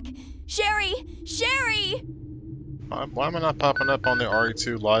back! Sherry! Sherry! Why am I not popping up on the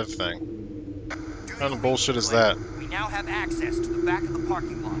RE2 live thing? What kind of bullshit is that? We now have access to the back of the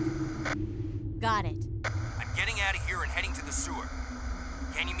parking lot. Got it. I'm getting out of here and heading to the sewer.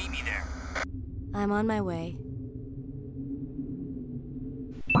 Can you meet me there? I'm on my way.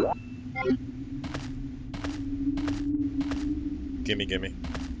 Gimme, gimme.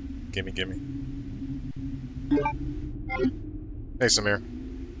 Gimme, gimme. Hey, Samir.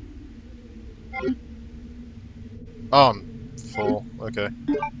 Oh, I'm full. Okay.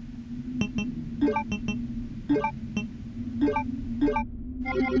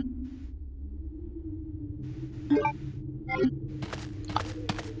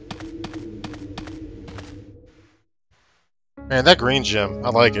 Man, that green gem, I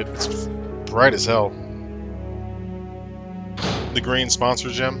like it. It's bright as hell. The green sponsor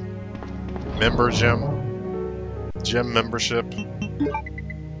gem, member gem, gem membership.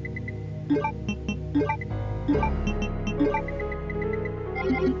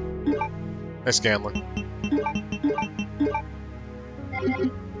 Hey, Scanlan.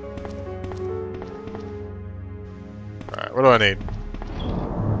 Alright, what do I need?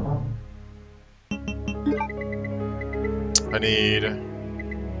 I need... I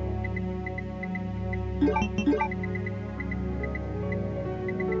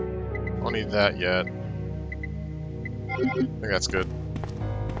don't need that yet. I think that's good.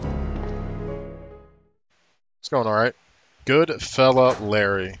 It's going alright. Good fella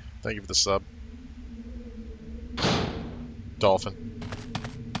Larry. Thank you for the sub. Dolphin.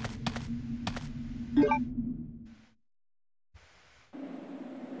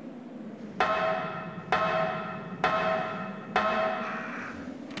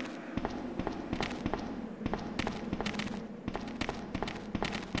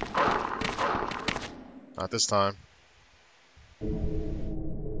 Not this time.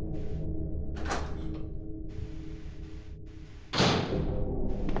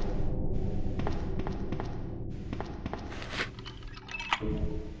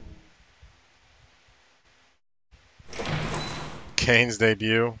 Kane's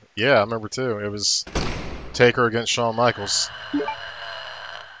debut. Yeah, I remember too. It was Taker against Shawn Michaels.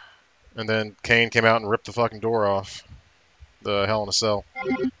 And then Kane came out and ripped the fucking door off. The Hell in a Cell.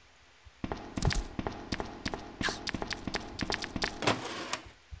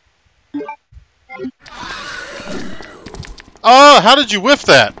 Oh, how did you whiff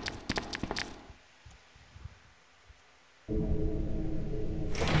that?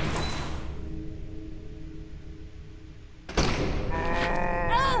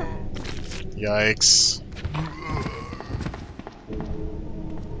 Yikes.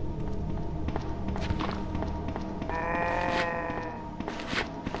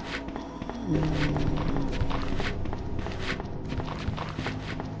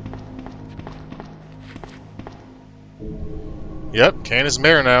 Yep, Kane is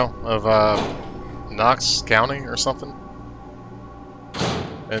mayor now of Knox County or something.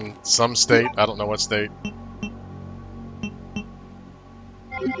 In some state, I don't know what state.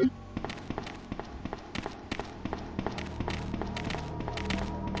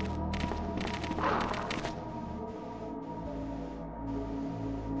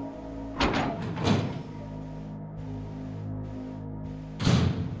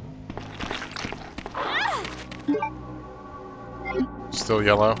 Still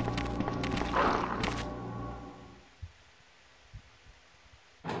yellow.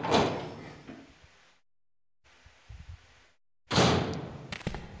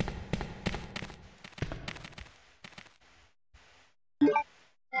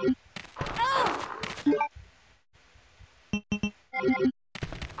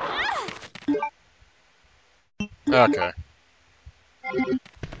 Okay.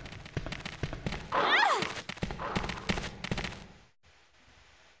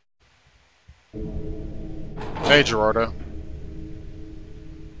 Hey, Gerardo.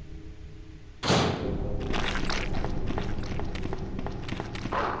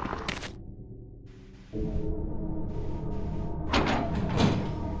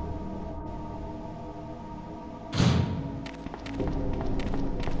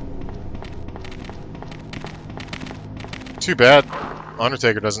 Too bad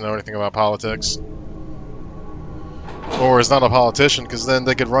Undertaker doesn't know anything about politics. Or is not a politician, because then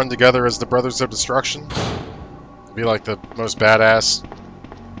they could run together as the Brothers of Destruction. Be like the most badass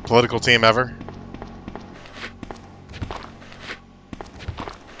political team ever.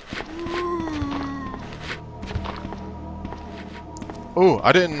 Ooh,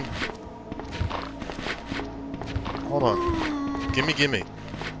 I didn't... Hold on. Gimme, gimme.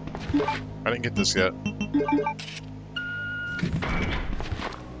 I didn't get this yet.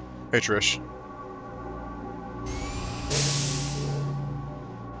 Hey, Trish.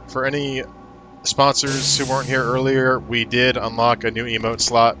 For any sponsors who weren't here earlier, we did unlock a new emote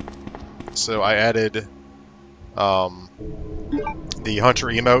slot. So I added the Hunter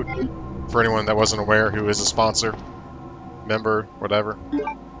emote for anyone that wasn't aware who is a sponsor, member, whatever.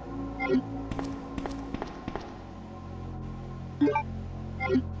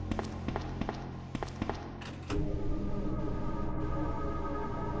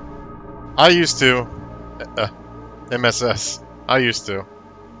 I used to. MSS. I used to.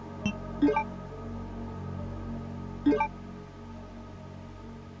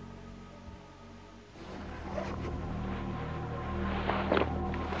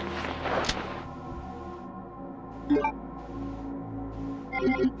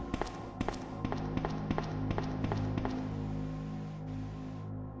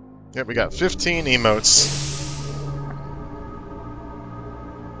 Yep, we got 15 emotes.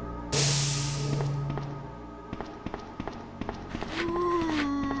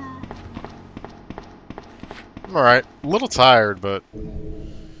 I'm alright. A little tired, but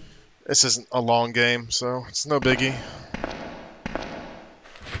this isn't a long game, so it's no biggie.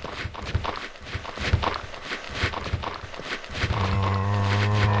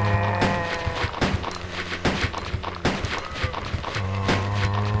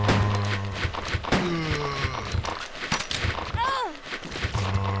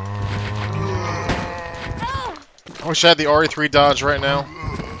 I wish I had the RE3 dodge right now.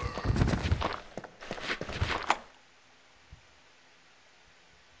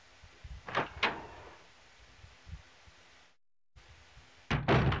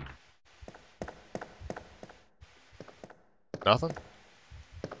 Nothing?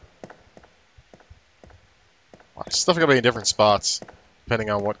 Stuff gotta be in different spots, depending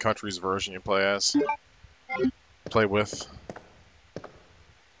on what country's version you play as. Play with.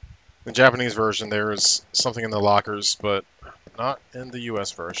 The Japanese version, there is something in the lockers, but not in the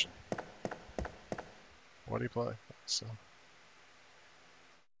US version. What do you play? So,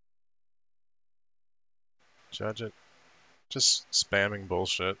 judge it. Just spamming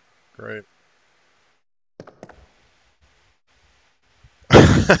bullshit. Great.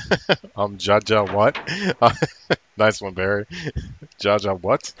 Jaja what? Nice one, Barry. Jaja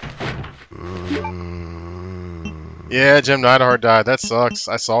what? Yeah, Jim Neidhart died. That sucks.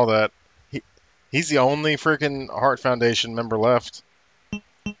 I saw that. He's the only freaking Heart Foundation member left.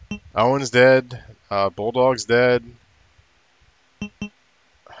 Owen's dead. Bulldog's dead.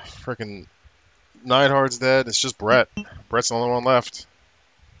 Freaking Neidhart's dead. It's just Brett. Brett's the only one left.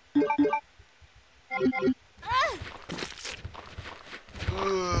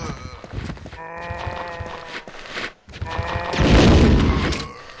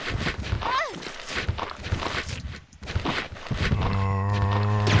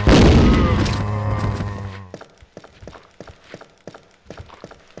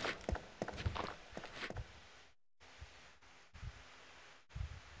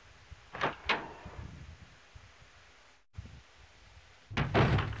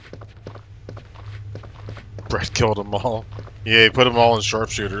 Brett killed them all. Yeah, he put them all in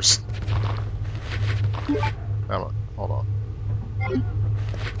sharpshooters. Hold on.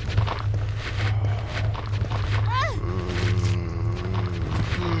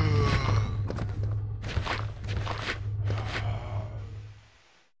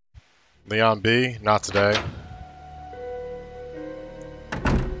 Leon B, not today.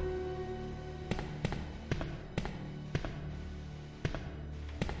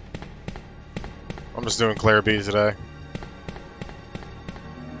 I'm just doing Claire B today.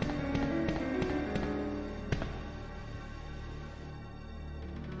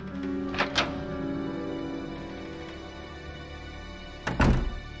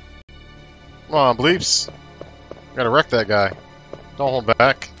 Come on, bleeps. Gotta wreck that guy. Don't hold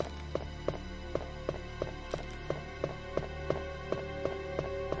back.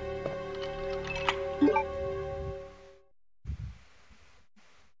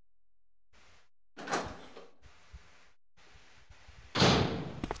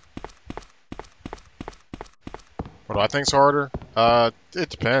 What do I think's harder? It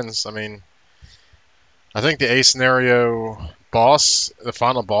depends. I mean, I think the A scenario boss, the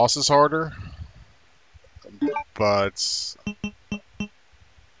final boss is harder, but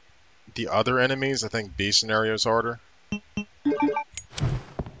the other enemies, I think B scenario is harder.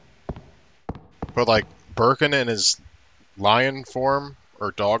 But like Birkin in his lion form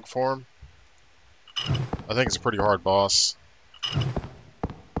or dog form, I think it's a pretty hard boss.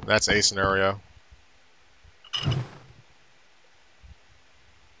 That's A scenario.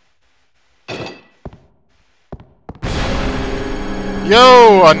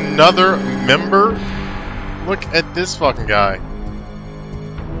 Yo, another member? Look at this fucking guy.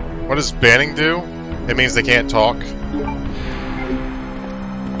 What does banning do? It means they can't talk.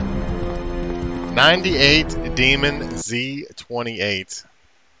 98 Demon Z28.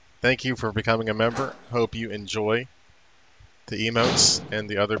 Thank you for becoming a member. Hope you enjoy the emotes and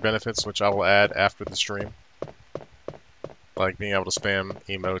the other benefits, which I will add after the stream. Like being able to spam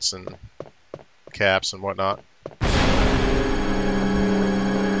emotes and caps and whatnot.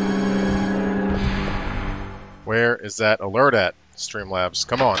 Where is that alert at, Streamlabs?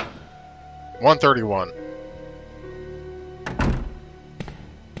 Come on. 131.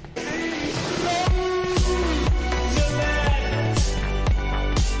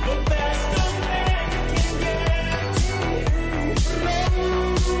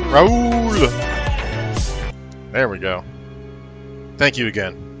 Roll! There we go. Thank you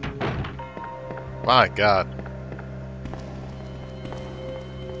again. My God.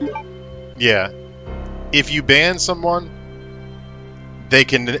 Yeah. If you ban someone, they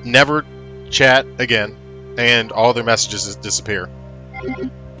can never chat again, and all their messages disappear.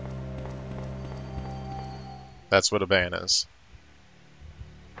 That's what a ban is.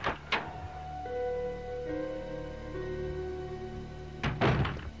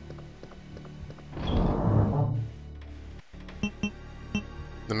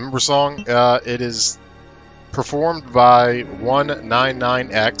 The member song, it is performed by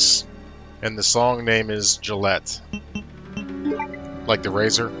 199X. And the song name is Gillette. Like the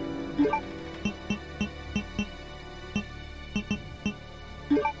razor.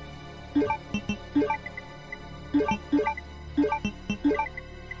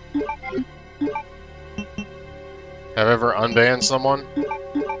 Have I ever unbanned someone?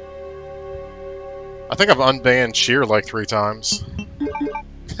 I think I've unbanned Cheer like 3 times.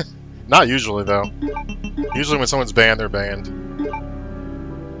 Not usually, though. Usually when someone's banned, they're banned.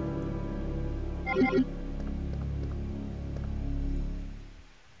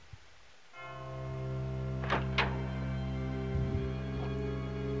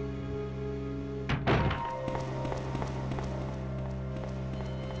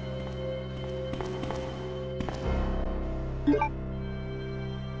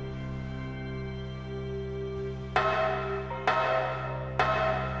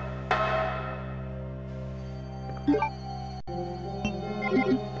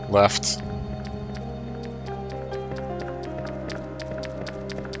 Left.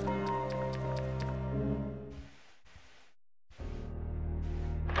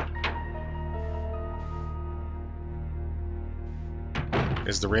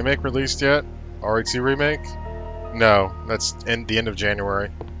 Is the remake released yet? RE2 remake? No, that's in the end of January.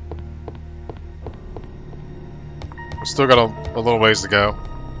 We still got a little ways to go.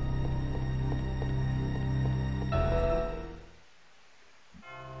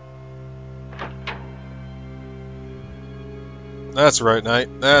 That's right,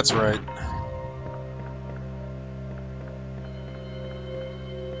 Knight. That's right.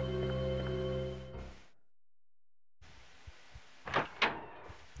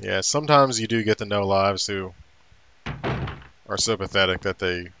 Yeah, sometimes you do get the no lives who are so pathetic that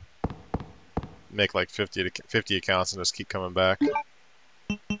they make like 50 accounts and just keep coming back.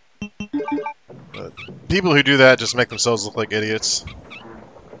 But people who do that just make themselves look like idiots.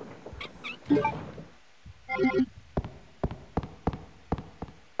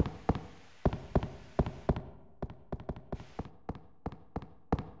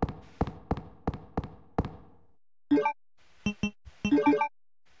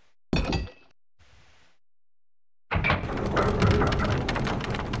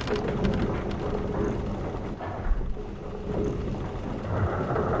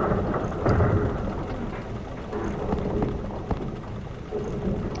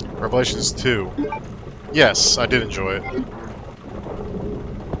 Revelations 2. Yes, I did enjoy it.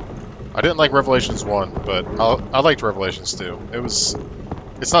 I didn't like Revelations 1, but I liked Revelations 2.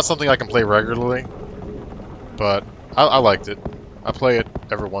 It's not something I can play regularly, but I liked it. I play it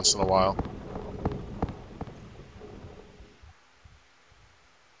every once in a while.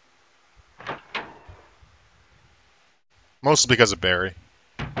 Mostly because of Barry.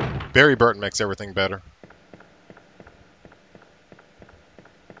 Barry Burton makes everything better.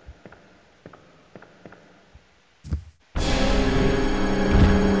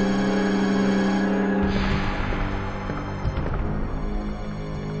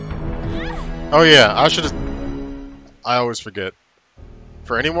 Oh yeah, I always forget.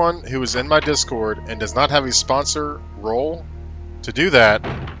 For anyone who is in my Discord and does not have a sponsor role, to do that,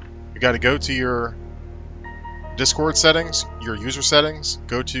 you gotta go to your Discord settings, your user settings,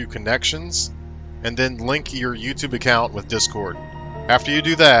 go to connections, and then link your YouTube account with Discord. After you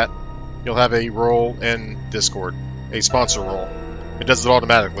do that, you'll have a role in Discord, a sponsor role. It does it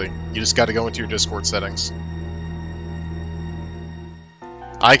automatically. You just gotta go into your Discord settings.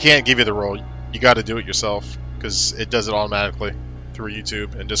 I can't give you the role. You got to do it yourself, because it does it automatically through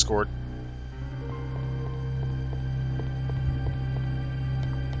YouTube and Discord.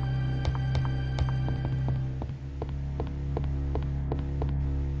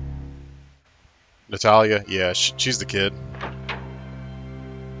 Natalia, yeah, she's the kid.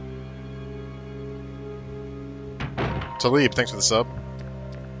 Talib, thanks for the sub.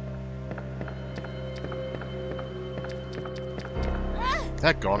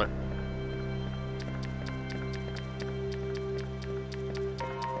 Daggone it.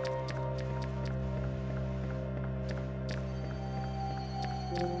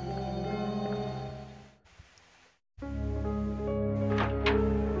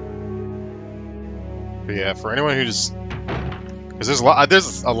 But yeah, for anyone who just, because there's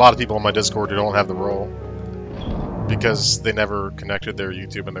a lot of people on my Discord who don't have the role because they never connected their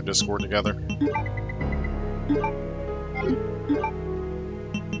YouTube and their Discord together.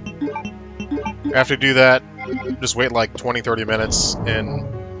 After you do that, just wait like 20-30 minutes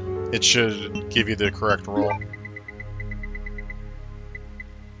and it should give you the correct role.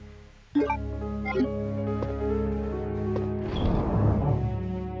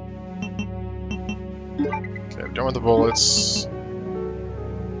 Okay, I'm done with the bullets.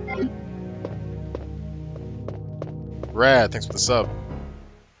 Rad, thanks for the sub.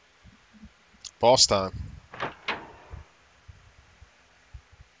 Boss time.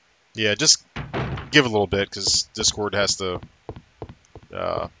 Yeah, just give it a little bit, because Discord has to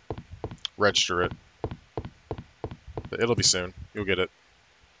register it. But it'll be soon. You'll get it.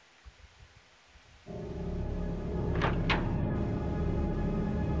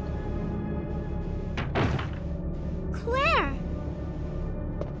 Claire!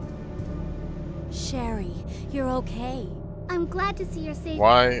 Sherry, you're okay. I'm glad to see you're safe.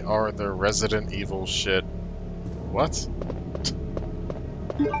 Why are there Resident Evil shit? What?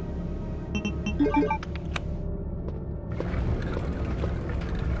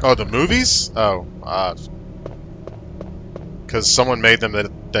 Oh, the movies? Oh, because someone made them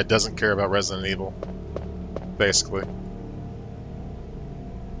that doesn't care about Resident Evil, basically.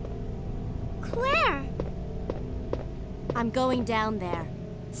 Claire! I'm going down there.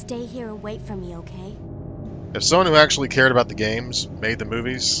 Stay here and wait for me, okay? If someone who actually cared about the games made the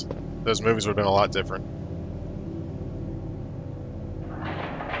movies, those movies would have been a lot different.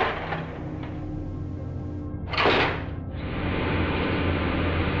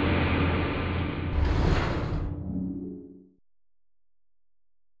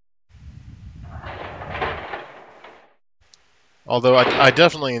 Although I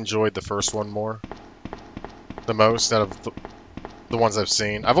definitely enjoyed the first one the most out of the ones I've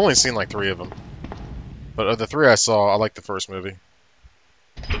seen. I've only seen like 3 of them. But of the 3 I saw, I like the first movie.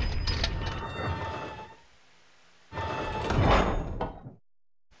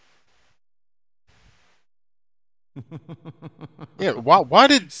 Yeah, why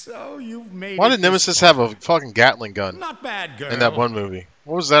did Nemesis have a fucking Gatling gun Not bad, girl. in that one movie?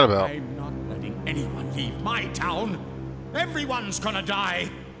 What was that about? I'm not letting anyone leave my town. Everyone's gonna die.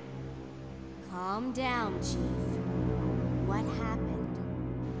 Calm down, Chief. What happened?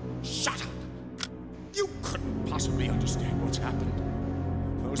 Shut up. You couldn't possibly understand what's happened.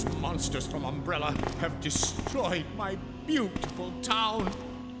 Those monsters from Umbrella have destroyed my beautiful town.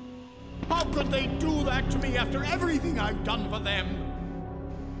 How could they do that to me after everything I've done for them?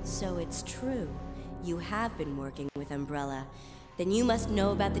 So it's true. You have been working with Umbrella. Then you must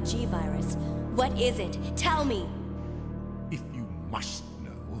know about the G-Virus. What is it? Tell me! If you must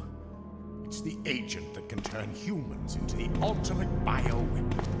know, it's the agent that can turn humans into the ultimate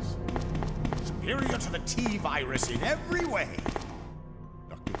bioweapons. Superior to the T-Virus in every way.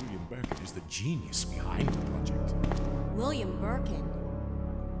 Dr. William Birkin is the genius behind the project. William Birkin?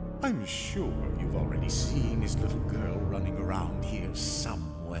 I'm sure you've already seen his little girl running around here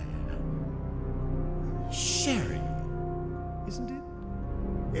somewhere. Sherry, isn't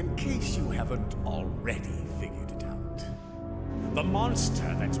it? In case you haven't already figured it out. The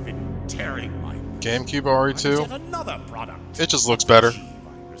monster that's been tearing my GameCube is yet RE2? another product. It just looks of the better,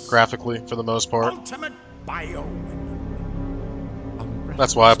 G-Virus. graphically, for the most part. Ultimate bioweapon. Umbrella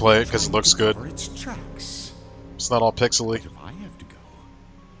That's why I play it, because it looks good. cover its tracks. It's not all pixely. But if I have to go,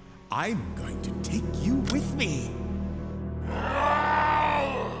 I'm going to take you with me.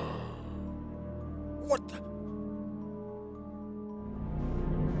 What the?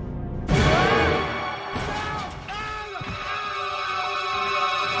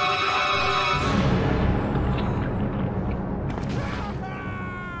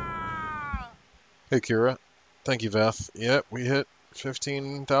 Hey Kira. Thank you, Veth. Yep, we hit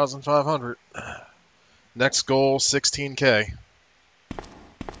 15,500. Next goal, 16K.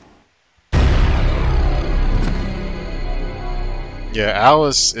 Yeah,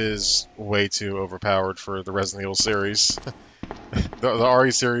 Alice is way too overpowered for the Resident Evil series. The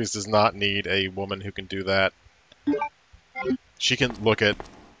RE series does not need a woman who can do that. She can look at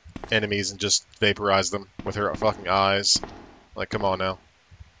enemies and just vaporize them with her fucking eyes. Like, come on now.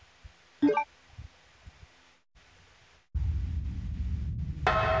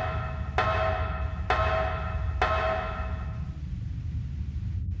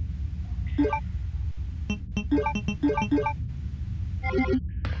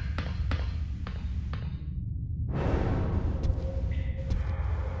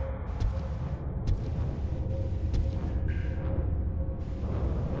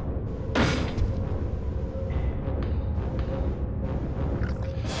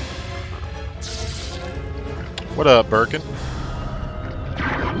 What up, Birkin?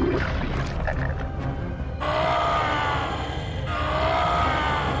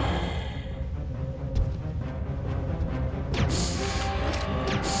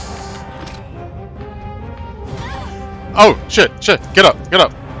 Oh, shit, get up.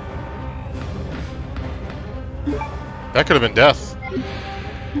 That could have been death.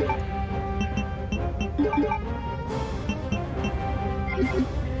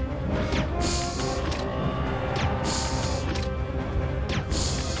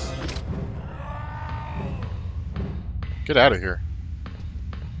 Get out of here.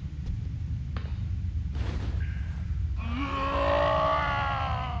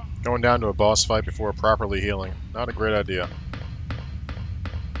 Going down to a boss fight before properly healing. Not a great idea.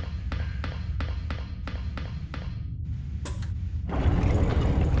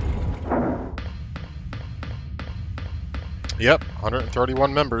 Yep,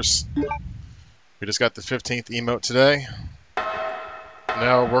 131 members. We just got the 15th emote today.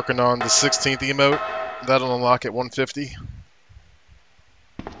 Now we're working on the 16th emote. That'll unlock at 150.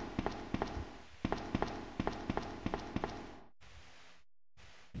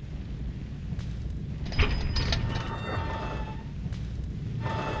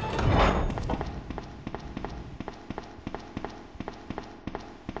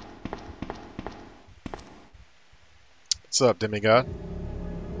 What's up, demigod?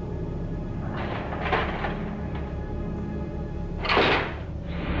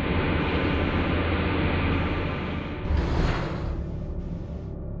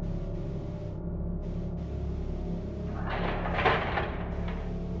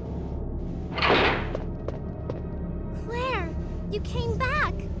 Claire, you came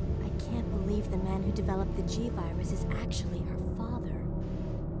back. I can't believe the man who developed the G-Virus is actually her father.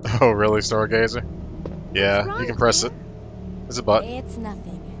 Oh, really, Stargazer? Yeah, What's you can wrong, press Claire? it. There's a button. It's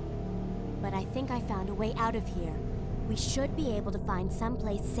nothing. But I think I found a way out of here. We should be able to find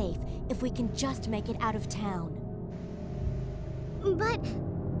someplace safe if we can just make it out of town. But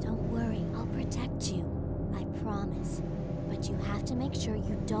Don't worry, I'll protect you. I promise. But you have to make sure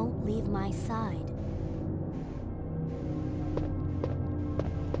you don't leave my side.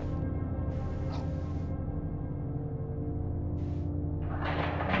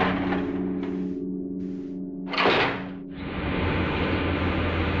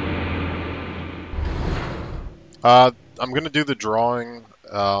 I'm gonna do the drawing,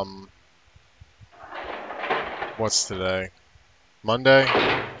 what's today? Monday?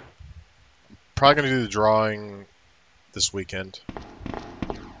 Probably gonna do the drawing this weekend.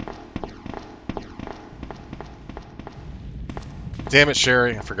 Damn it,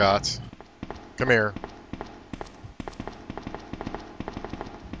 Sherry, I forgot. Come here.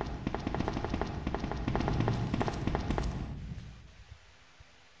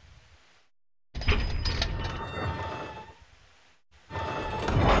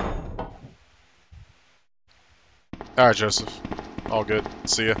 Alright, Joseph. All good.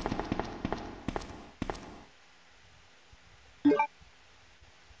 See ya.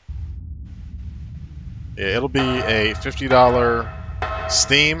 Yeah, it'll be a $50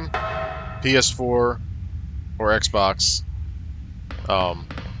 Steam, PS4, or Xbox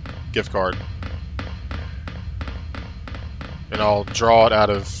gift card. And I'll draw it out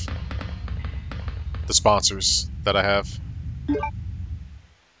of the sponsors that I have.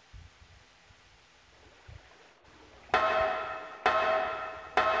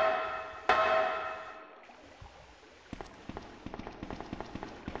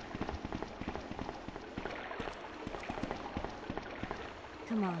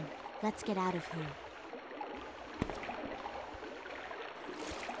 Come on, let's get out of here.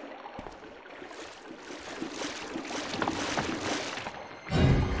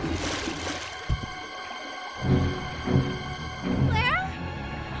 Claire?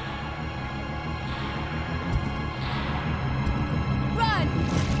 Run!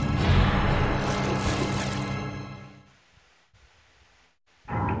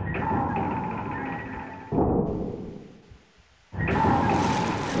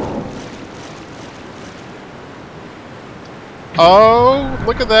 Oh,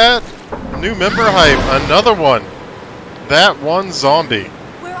 look at that! New member hype, another one! That one zombie.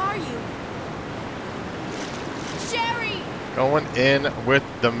 Where are you? Sherry! Going in with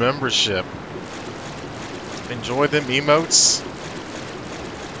the membership. Enjoy them emotes.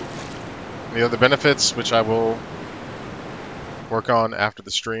 The other benefits, which I will work on after the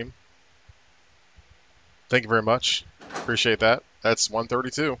stream. Thank you very much. Appreciate that. That's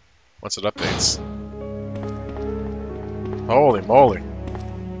 132 once it updates. Holy moly.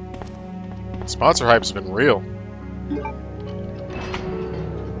 Sponsor hype's been real.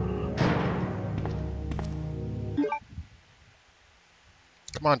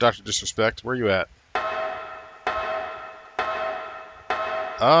 Come on, Dr. Disrespect. Where you at?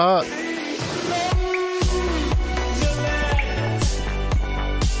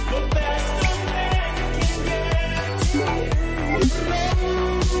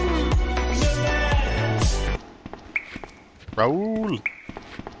 Raul.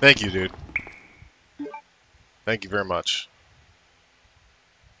 Thank you, dude. Thank you very much.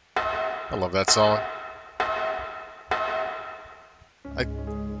 I love that song.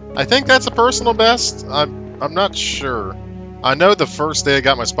 I think that's a personal best. I'm not sure. I know the first day I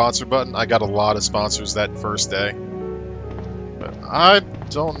got my sponsor button, I got a lot of sponsors that first day. But I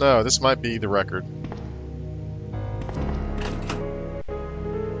don't know. This might be the record.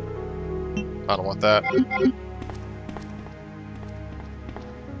 I don't want that.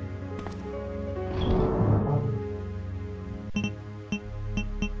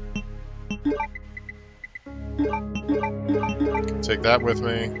 Take that with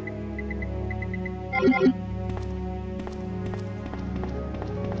me.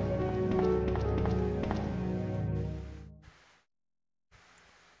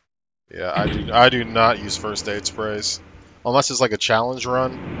 Yeah, I do not use first aid sprays. Unless it's like a challenge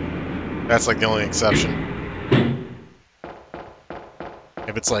run. That's like the only exception.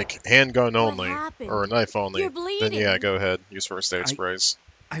 If it's like handgun only or a knife only, then yeah, go ahead. Use first aid sprays.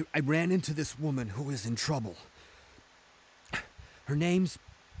 I ran into this woman who was in trouble. Her name's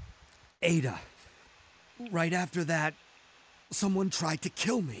Ada. Right after that, someone tried to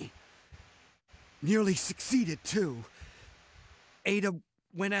kill me. Nearly succeeded, too. Ada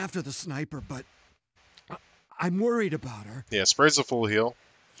went after the sniper, but I'm worried about her. Yeah, sprays a full heal.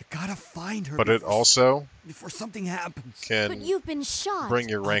 You gotta find her. But it also before something happens. can But you've been shot. bring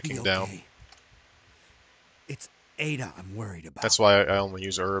your ranking I'll be down. okay. It's Ada I'm worried about. That's why I only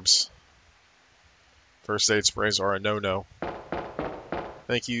use herbs. First aid sprays are a no-no.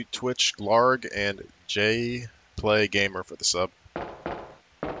 Thank you, Twitch, Glarg, and J Play Gamer for the sub.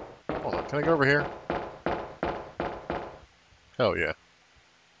 Hold on, can I go over here? Hell yeah.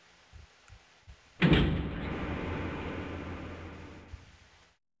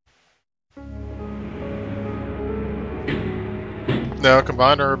 No,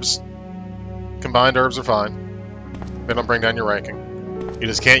 combined herbs are fine. They don't bring down your ranking. You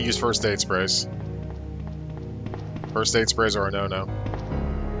just can't use first aid sprays. First aid sprays are a no-no.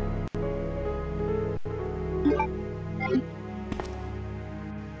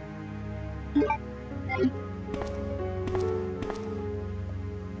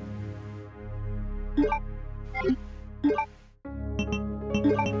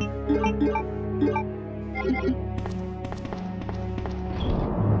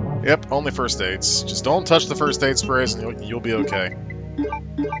 Yep, only first aids. Just don't touch the first aid sprays and you'll be okay.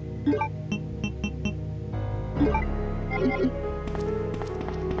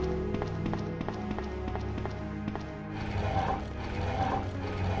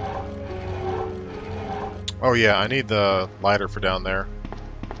 Oh yeah, I need the lighter for down there.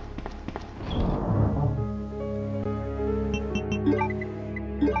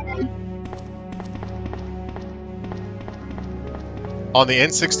 On the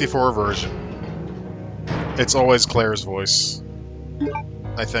N64 version, it's always Claire's voice,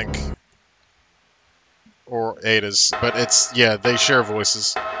 I think. Or Ada's, but it's, yeah, they share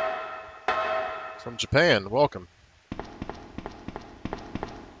voices. From Japan, welcome.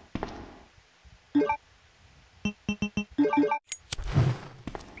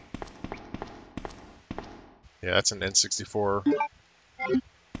 Yeah, that's an N64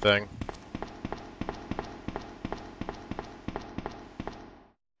 thing.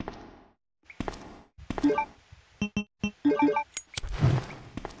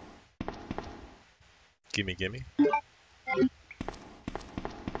 Gimme, gimme.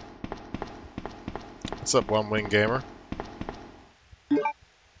 What's up, One Wing Gamer?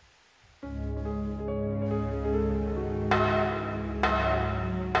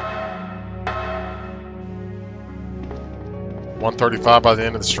 $135 by the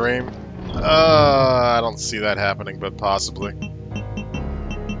end of the stream? I don't see that happening, but possibly.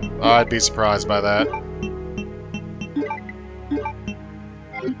 I'd be surprised by that.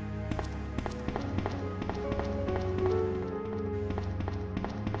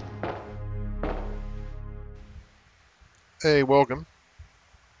 Hey, welcome.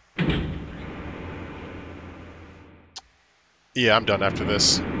 Yeah, I'm done after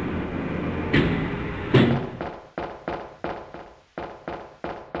this.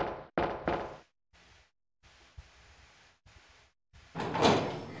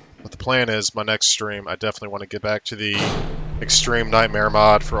 But the plan is, my next stream, I definitely want to get back to the Extreme Nightmare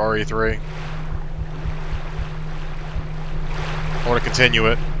mod for RE3. I want to continue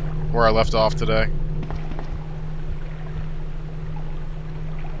it where I left off today.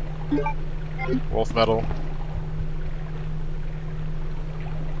 Wolf metal.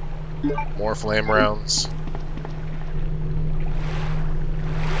 More flame rounds.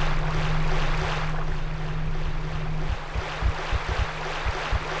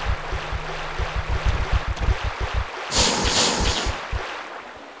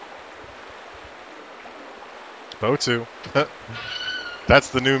 Botu. That's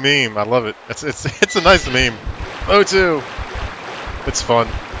the new meme. I love it. It's a nice meme. Botu. It's fun.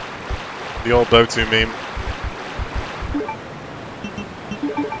 The old Botu meme.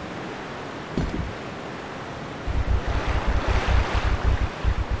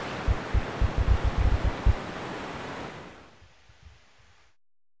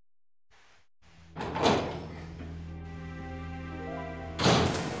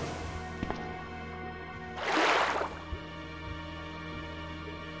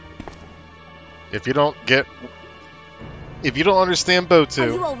 If you don't understand Botu, Are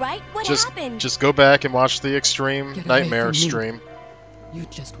you all right? What happened? just go back and watch the Extreme Nightmare stream, You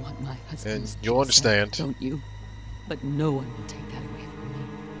just want my husband's and you'll understand. Don't you? But no one will take that away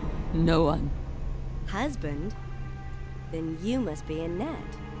from me. No one. Husband? Then you must be Annette.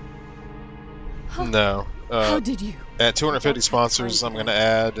 No. How did you? At 250 sponsors, I'm going to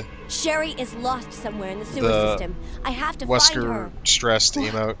add Sherry is lost somewhere in the sewer system. I have to find her. Wesker stressed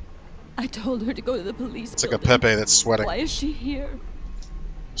emote. I told her to go to the police. It's like a Pepe that's sweating. Why is she here?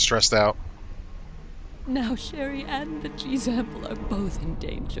 Stressed out. Now Sherry and the G sample are both in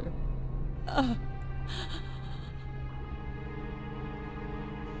danger.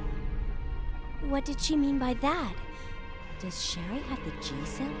 What did she mean by that? Does Sherry have the G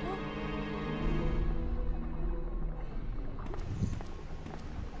sample?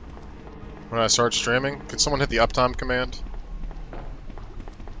 When I start streaming, can someone hit the uptime command?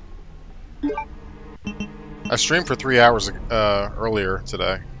 I streamed for 3 hours earlier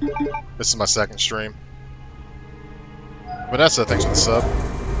today. This is my second stream. Vanessa, thanks for the sub.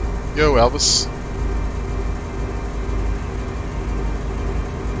 Yo, Elvis.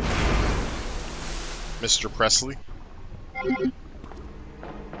 Mr. Presley.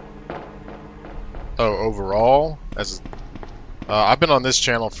 Oh, overall, as I've been on this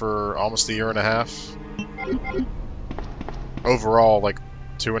channel for almost a year and a half. Overall, like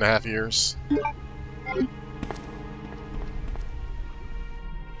 2.5 years.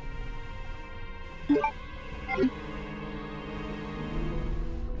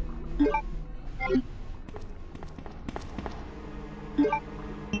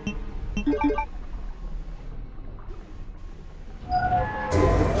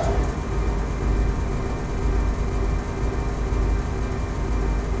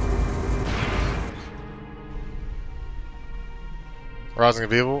 Rising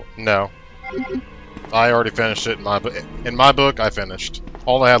of Evil? No. I already finished it in my book. In my book, I finished.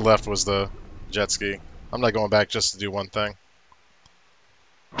 All I had left was the jet ski. I'm not going back just to do one thing.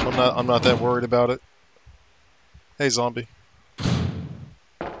 I'm not that worried about it. Hey, zombie.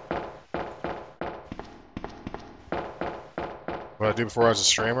 What I do before I was a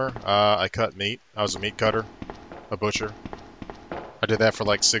streamer? I cut meat. I was a meat cutter, a butcher. I did that for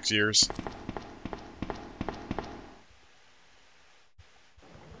like 6 years.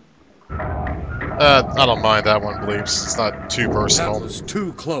 I don't mind that one, Bleeps. It's not too personal. That was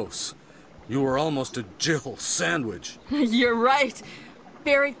too close. You were almost a Jill sandwich. You're right.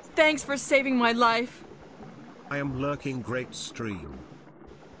 Barry, thanks for saving my life. I am lurking great stream.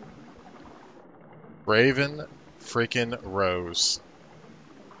 Raven freaking Rose.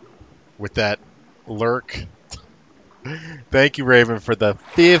 With that lurk. Thank you, Raven, for the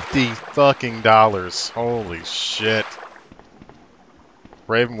 $50 fucking dollars. Holy shit.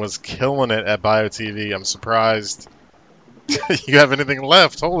 Raven was killing it at BioTV. I'm surprised you have anything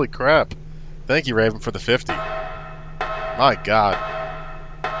left. Holy crap. Thank you, Raven, for the 50. My god.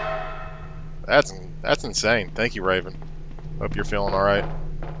 That's insane. Thank you, Raven. Hope you're feeling alright.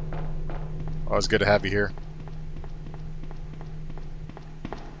 Always good to have you here.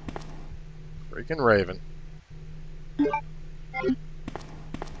 Freaking Raven.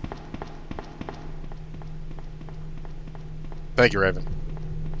 Thank you, Raven.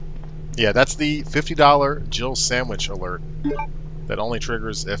 Yeah, that's the $50 Jill sandwich alert that only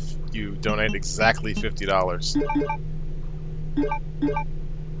triggers if you donate exactly $50.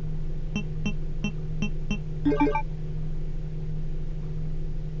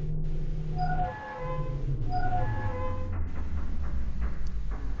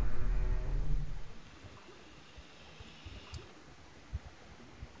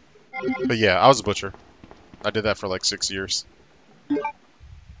 But yeah, I was a butcher. I did that for like 6 years.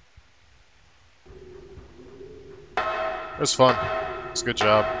 It was fun. It was a good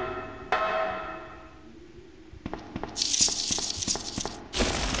job.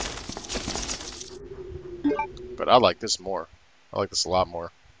 But I like this more. I like this a lot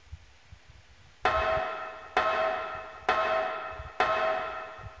more.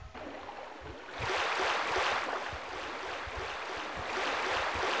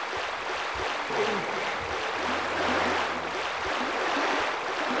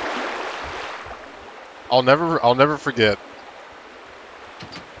 I'll never forget.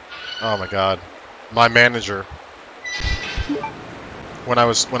 Oh my god. My manager, when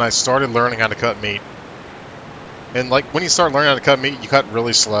I started learning how to cut meat. And like when you start learning how to cut meat, you cut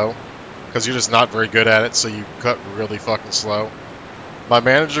really slow because you're just not very good at it, so you cut really fucking slow. My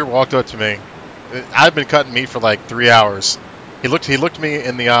manager walked up to me. I'd been cutting meat for like 3 hours. He looked me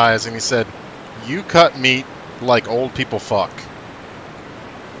in the eyes and he said, "You cut meat like old people fuck."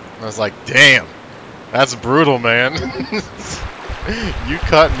 And I was like, "Damn. That's brutal, man." You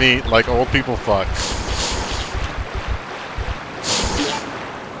cut meat like old people fuck.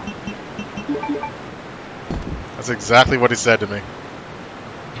 That's exactly what he said to me.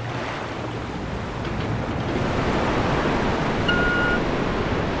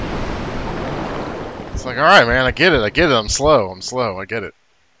 It's like, alright, man, I get it, I'm slow, I get it.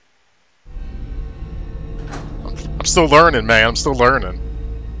 I'm still learning, man, I'm still learning.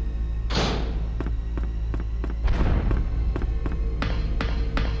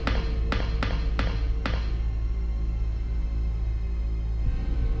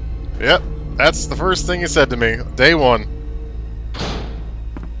 Yep, that's the first thing he said to me. Day one.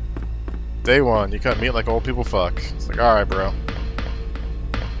 Day one, you cut meat like old people fuck. It's like, alright, bro.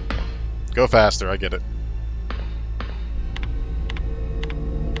 Go faster, I get it.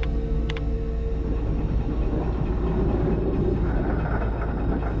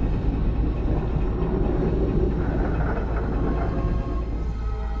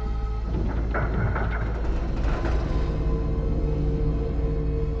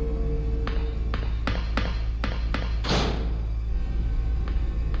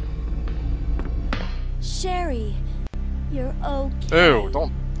 Sherry, you're okay. Ew,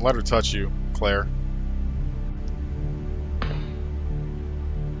 don't let her touch you, Claire.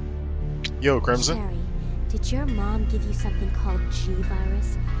 Yo, Crimson. Sherry, did your mom give you something called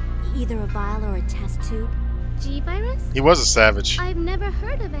G-virus? Either a vial or a test tube? G-virus? He was a savage. I've never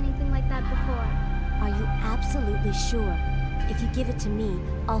heard of anything like that before. Are you absolutely sure? If you give it to me,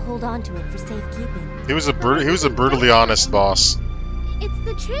 I'll hold on to it for safekeeping. He was a brutally honest boss. It's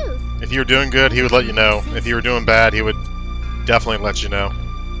the truth. If you were doing good, he would let you know. If you were doing bad, he would definitely let you know.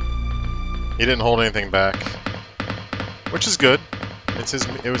 He didn't hold anything back, which is good.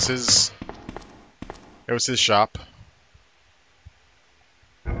 It was his shop.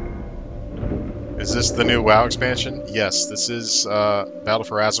 Is this the new WoW expansion? Yes, this is Battle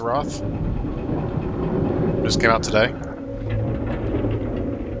for Azeroth. Just came out today.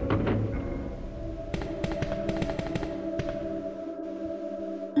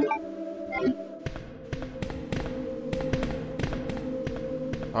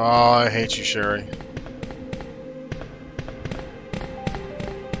 Oh, I hate you, Sherry.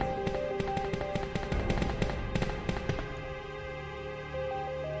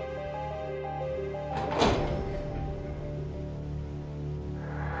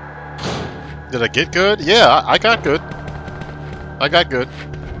 Did I get good? Yeah, I got good. I got good.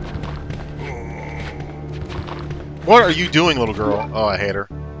 What are you doing, little girl? Oh, I hate her.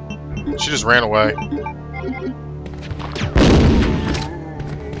 She just ran away.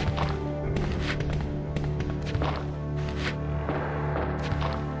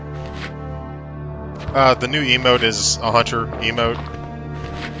 The new emote is a hunter emote.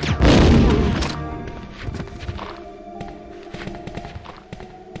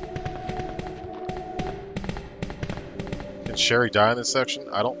 Can Sherry die in this section?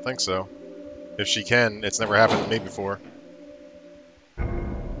 I don't think so. If she can, it's never happened to me before.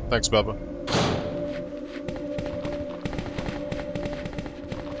 Thanks, Bubba.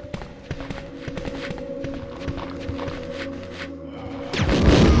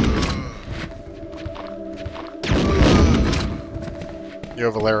 Yo,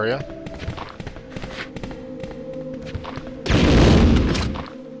 Valeria.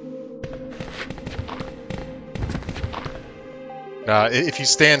 If you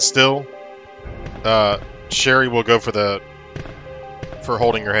stand still, Sherry will go for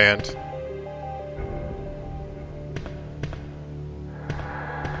holding your hand.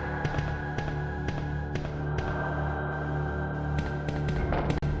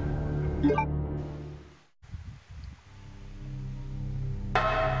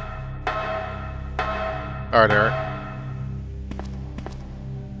 Alright, Eric.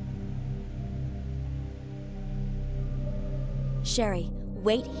 Sherry,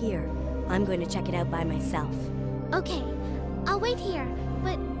 wait here. I'm going to check it out by myself. Okay, I'll wait here,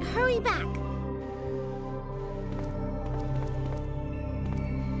 but hurry back.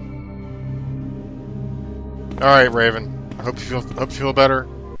 Alright, Raven. I hope you feel better.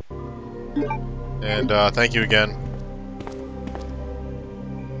 And thank you again.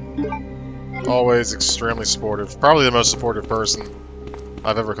 Always extremely supportive. Probably the most supportive person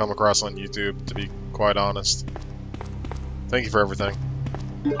I've ever come across on YouTube, to be quite honest. Thank you for everything.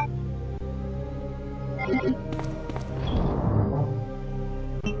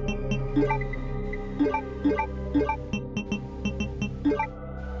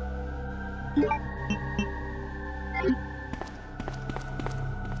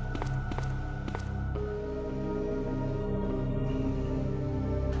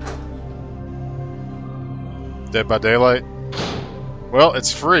 Dead by Daylight? Well,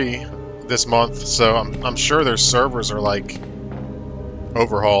 it's free this month, so I'm sure their servers are like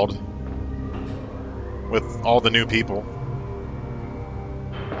overhauled with all the new people.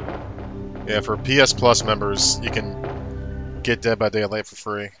 Yeah, for PS Plus members, you can get Dead by Daylight for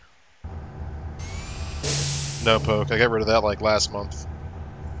free. No poke. I got rid of that like last month.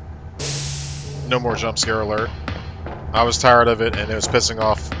 No more jump scare alert. I was tired of it, and it was pissing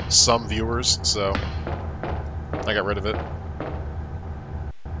off some viewers, so I got rid of it.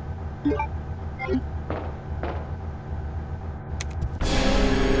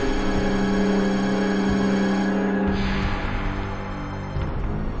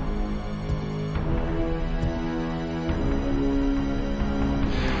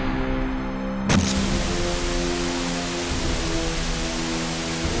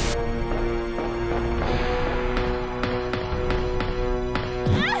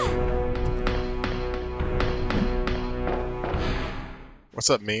 What's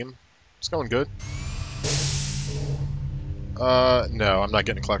up, meme? It's going good. No, I'm not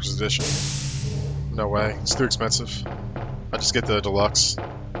getting a collector's edition. No way. It's too expensive. I just get the deluxe. I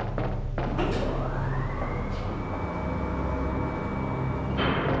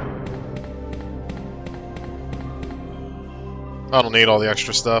don't need all the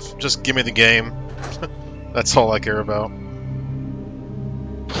extra stuff. Just give me the game. That's all I care about.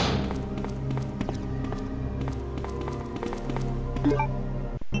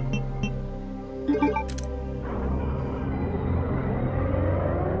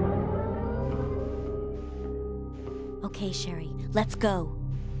 Okay, Sherry, let's go.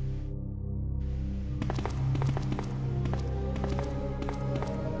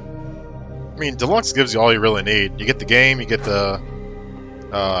 I mean, deluxe gives you all you really need. You get the game, you get the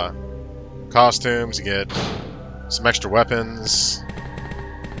costumes, you get some extra weapons.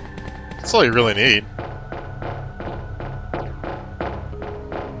 That's all you really need.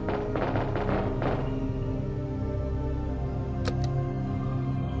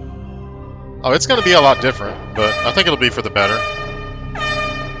 Oh, it's going to be a lot different, but I think it'll be for the better.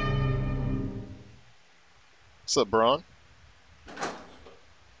 What's up, Braun?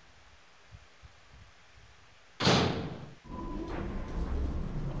 I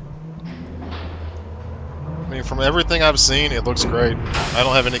mean, from everything I've seen, it looks great. I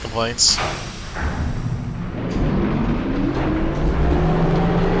don't have any complaints.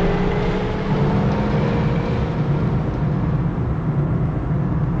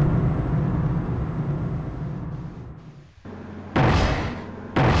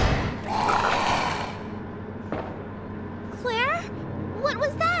 Claire? What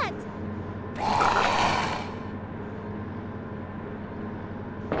was that?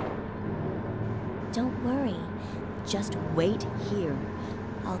 Don't worry. Just wait here.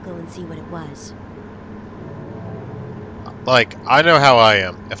 I'll go and see what it was. Like, I know how I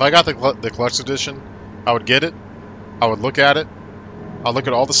am. If I got the Collector's Edition, I would get it, I would look at it, I'd look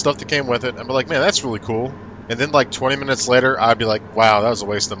at all the stuff that came with it, and be like, man, that's really cool. And then like 20 minutes later, I'd be like, wow, that was a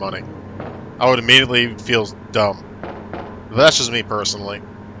waste of money. I would immediately feel dumb. But that's just me personally.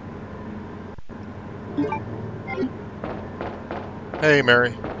 Hey,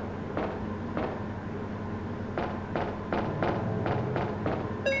 Mary.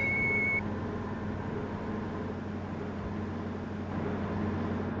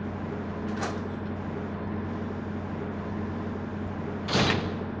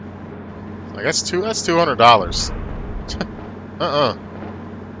 Like, that's $200.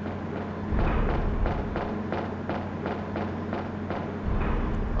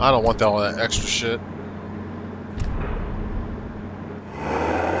 I don't want all that extra shit.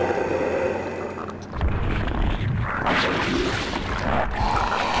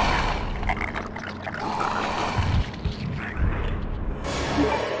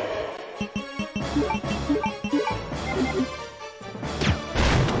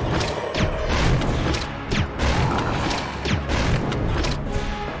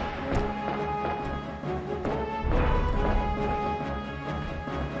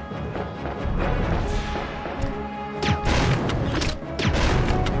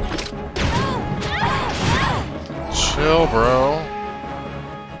 Chill, bro.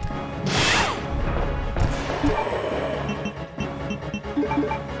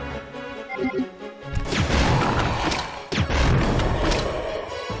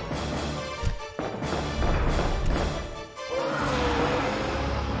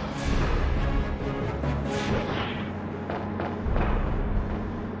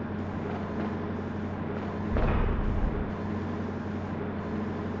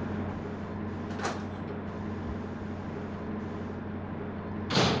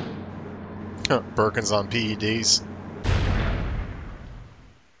 Birkins on PEDs.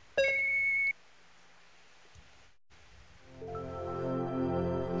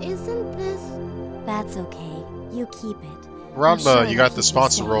 Isn't this... That's okay. You keep it. Ranma, you got the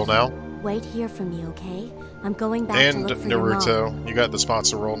sponsor role now. Wait here for me, okay? I'm going back And to look for your mom. Naruto, you got the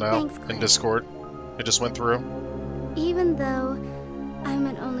sponsor role now. Thanks, in Discord. It just went through. Even though I'm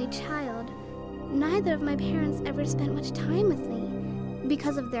an only child, neither of my parents ever spent much time with me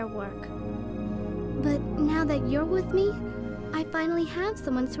because of their work. But now that you're with me, I finally have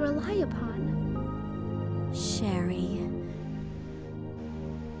someone to rely upon. Sherry.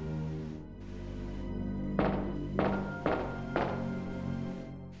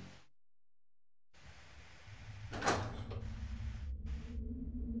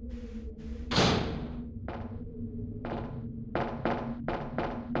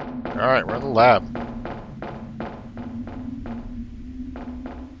 Alright, we're in the lab.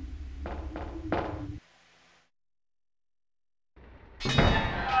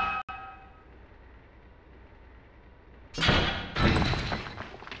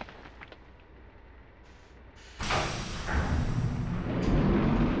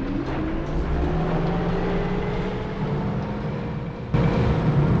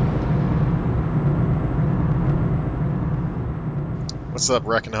 What's up,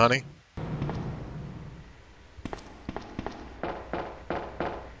 Wreckin' Honey?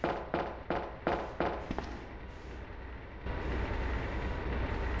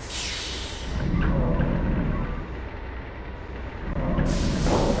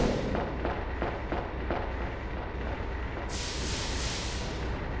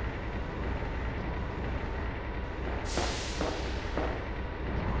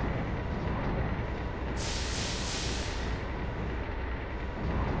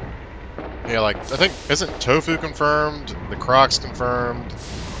 Yeah, like, I think, isn't Tofu confirmed? The Croc's confirmed.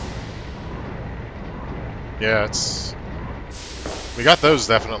 Yeah, it's... We got those,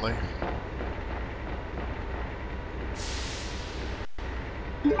 definitely.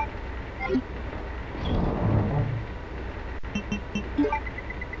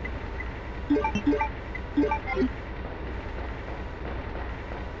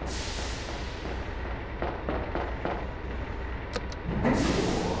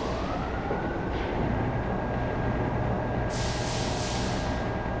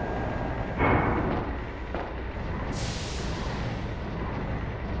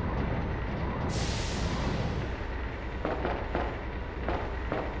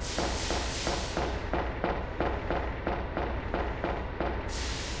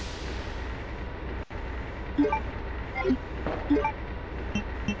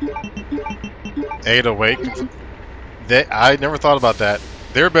 I never thought about that.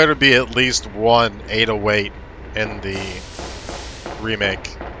 There better be at least one 808 in the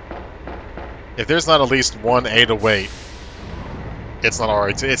remake. If there's not at least one 808, it's not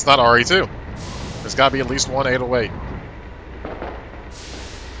RE2. It's not RE2. There's got to be at least one 808.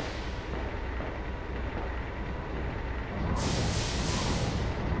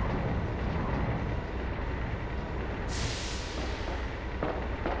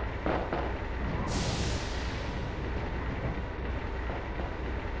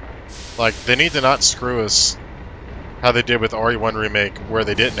 Like, they need to not screw us how they did with RE1 Remake, where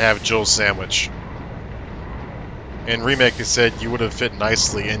they didn't have Jill's sandwich. In Remake, they said you would have fit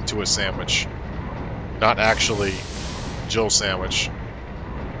nicely into a sandwich, not actually Jill's sandwich.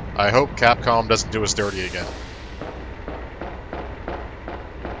 I hope Capcom doesn't do us dirty again.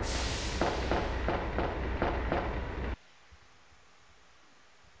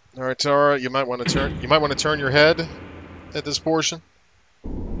 All right, Tara, you might want to turn your head at this portion.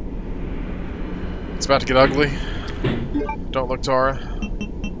 It's about to get ugly. Don't look, Tara.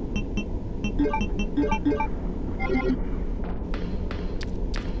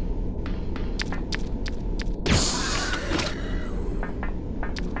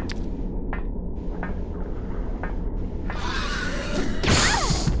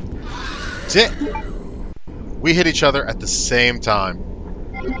 Shit! We hit each other at the same time.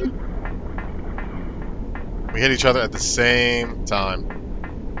 We hit each other at the same time.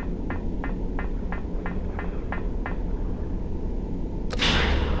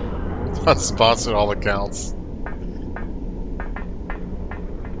 Unsponsored all accounts.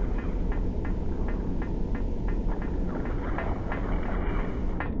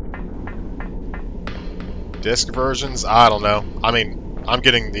 Disc versions? I don't know. I mean, I'm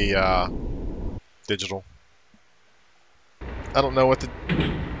getting the digital. I don't know what the...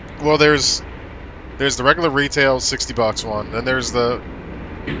 Well, there's the regular retail $60 one, then there's the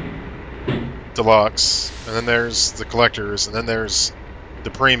deluxe, and then there's the collectors, and then there's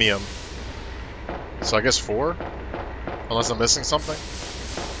the premium. So I guess 4? Unless I'm missing something?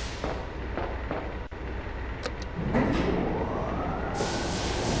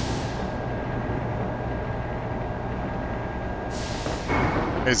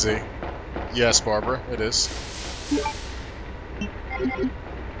 Is he? Yes, Barbara, it is.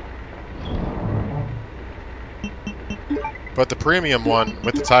 But the premium one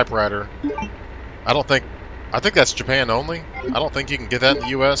with the typewriter, I think that's Japan only. I don't think you can get that in the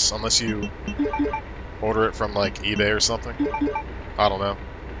US unless you order it from like eBay or something. I don't know.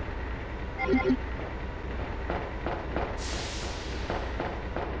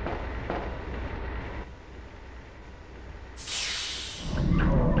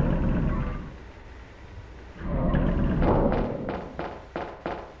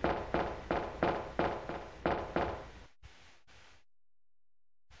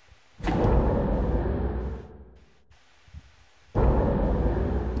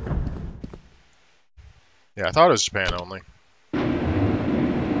 Yeah, I thought it was Japan only.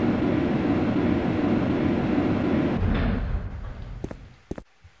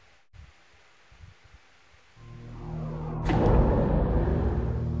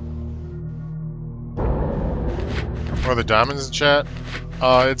 Are the diamonds in chat?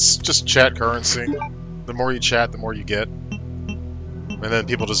 It's just chat currency. The more you chat, the more you get. and then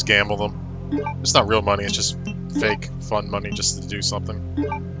people just gamble them. It's not real money, it's just fake, fun money just to do something.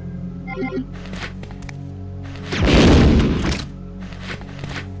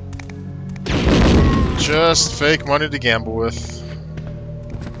 Just fake money to gamble with.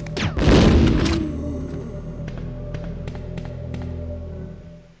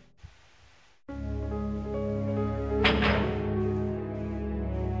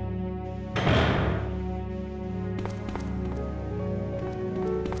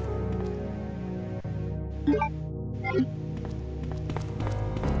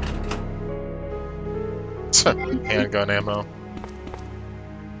 Handgun ammo.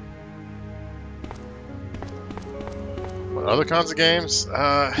 What other kinds of games?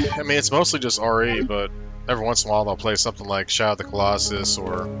 I mean, it's mostly just RE, but every once in a while I'll play something like Shadow of the Colossus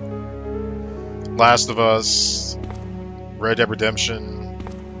or Last of Us, Red Dead Redemption.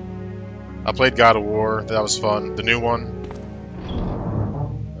 I played God of War. That was fun. The new one.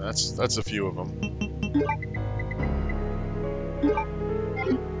 That's a few of them.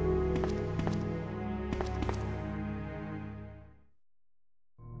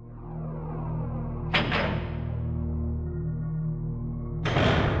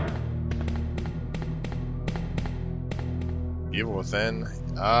 Evil Within.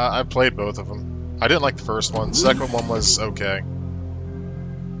 I played both of them. I didn't like the first one. The second one was okay.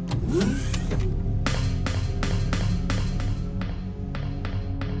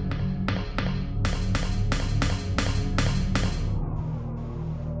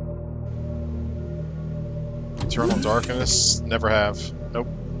 Eternal Darkness? Never have. Nope.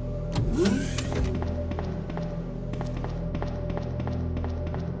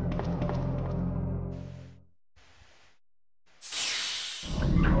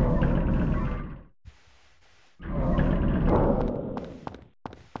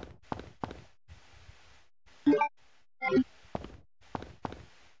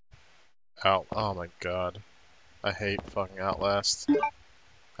 Oh my god. I hate fucking Outlast.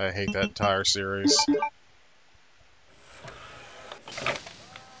 I hate that entire series.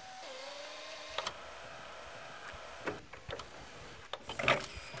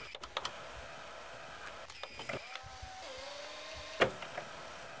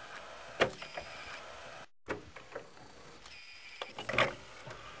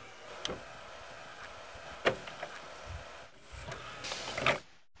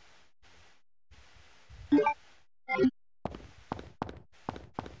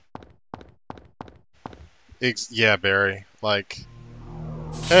 Yeah, Barry. Like,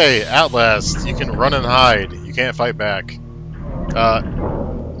 hey, Outlast, you can run and hide. You can't fight back.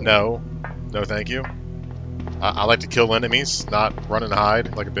 No. No, thank you. I like to kill enemies, not run and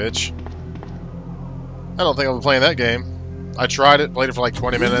hide like a bitch. I don't think I'll be playing that game. I tried it, played it for like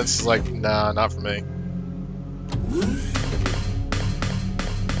 20 minutes. It's like, nah, not for me.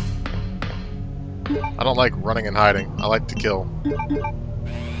 I don't like running and hiding. I like to kill.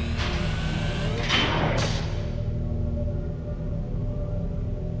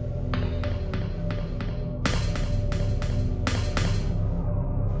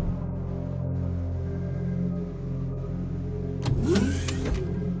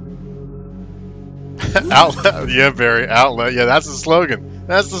 Outlast, yeah, Barry. Outlast, yeah, that's the slogan.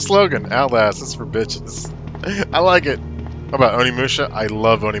 That's the slogan. Outlast, it's for bitches. I like it. How about Onimusha? I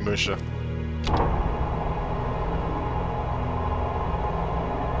love Onimusha.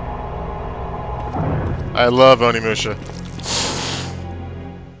 I love Onimusha.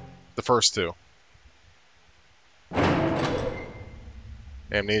 The first two.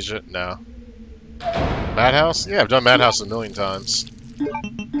 Amnesia? No. Madhouse? Yeah, I've done Madhouse a million times.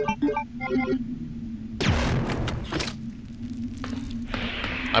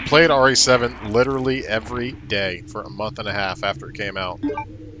 I played RE7 literally every day for a month and a half after it came out.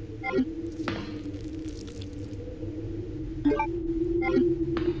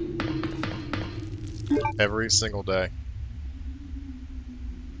 Every single day.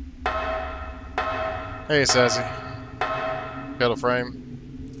 Hey, Sassy. Fatal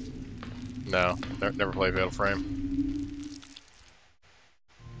Frame? No, never played Fatal Frame.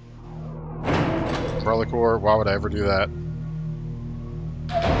 Umbrella Corps? Why would I ever do that?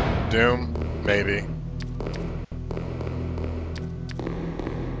 Doom? Maybe.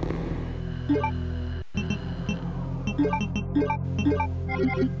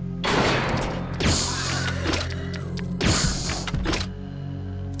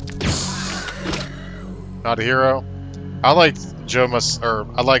 Not a hero. I liked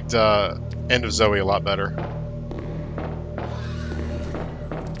I liked End of Zoe a lot better.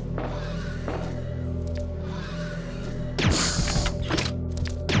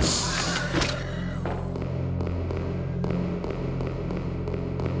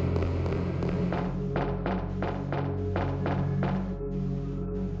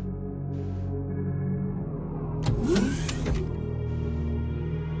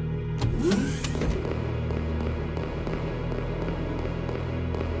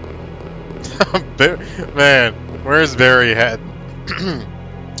 Man, where's Barry had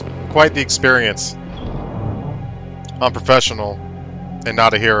quite the experience on Professional and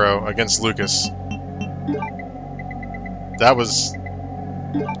Not a Hero against Lucas. That was...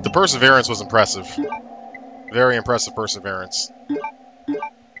 The perseverance was impressive. Very impressive perseverance.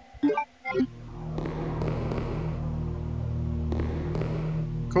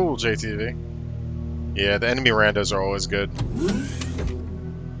 Cool, JTV. Yeah, the enemy randos are always good.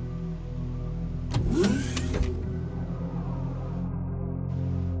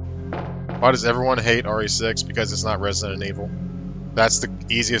 Why does everyone hate RE6? Because it's not Resident Evil. That's the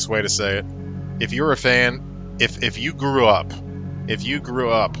easiest way to say it. If you're a fan, if you grew up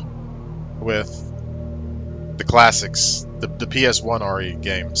with the classics, the PS1 RE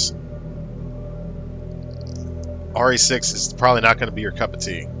games, RE6 is probably not going to be your cup of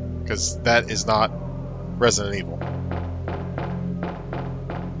tea, because that is not Resident Evil.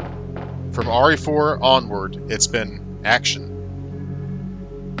 From RE4 onward, it's been action.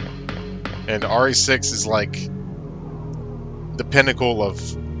 And RE6 is like the pinnacle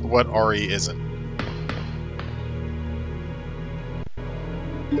of what RE isn't.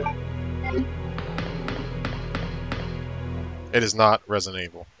 It is not Resident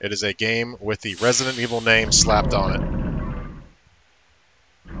Evil. It is a game with the Resident Evil name slapped on it.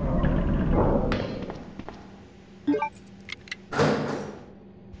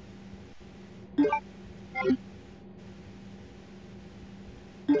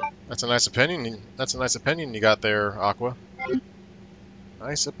 That's a nice opinion. That's a nice opinion you got there, Aqua.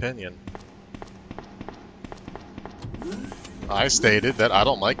 Nice opinion. I stated that I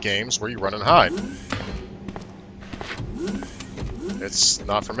don't like games where you run and hide. It's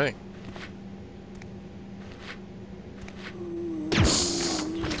not for me.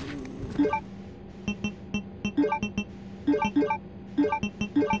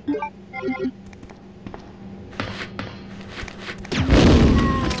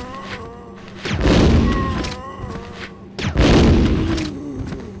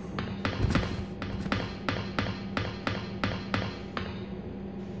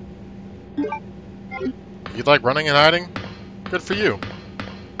 You like running and hiding? Good for you.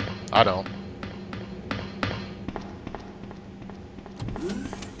 I don't.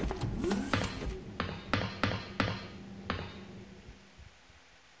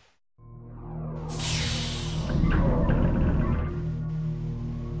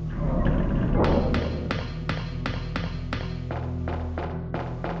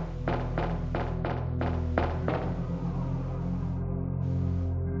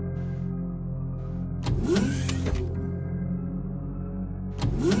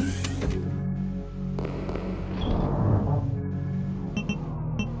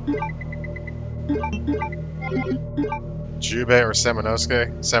 Jube or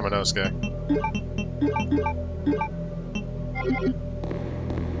Seminosuke? Seminosuke.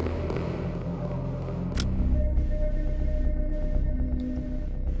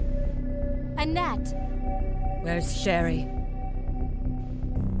 Annette! Where's Sherry?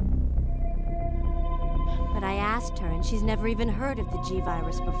 But I asked her, and she's never even heard of the G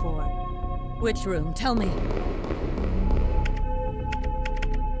virus before. Which room? Tell me.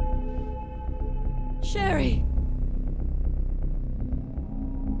 Sherry!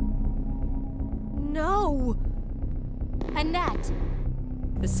 No! Annette!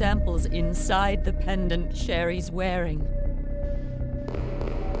 The sample's inside the pendant Sherry's wearing.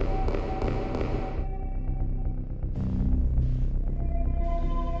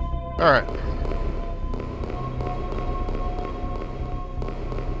 Alright.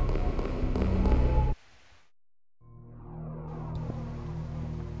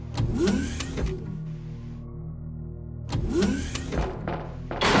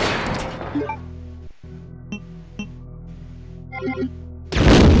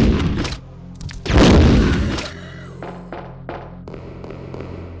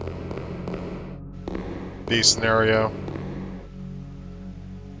 B scenario.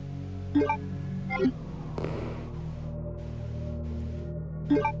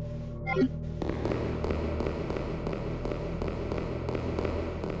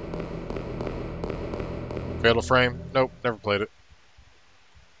 Fatal Frame? Nope, never played it.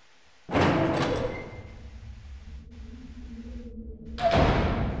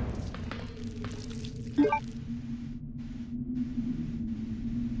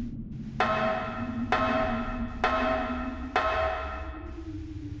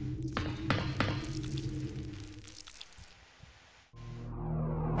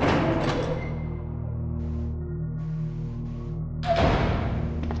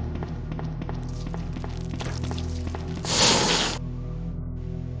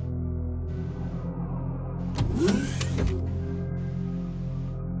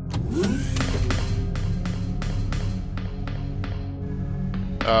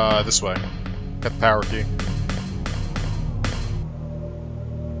 This way. Got the power key.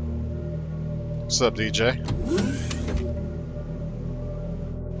 What's up, DJ?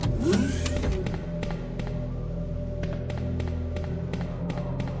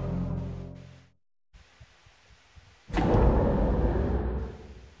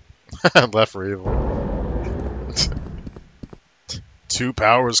 Left for evil. Two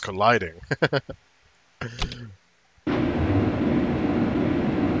powers colliding.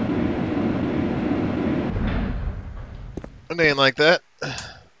 It ain't like that.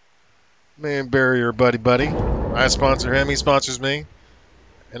 Man, Barrier buddy. I sponsor him, he sponsors me.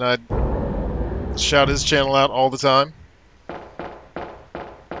 And I shout his channel out all the time.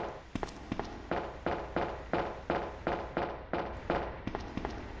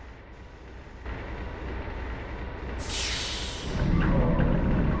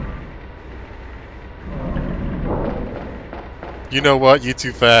 You know what? You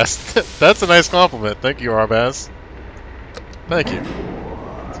too fast. That's a nice compliment. Thank you, Arbaz. Thank you.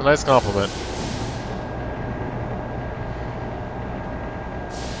 It's a nice compliment.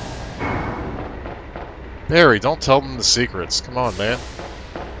 Barry, don't tell them the secrets. Come on, man.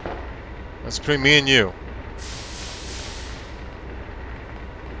 That's between me and you.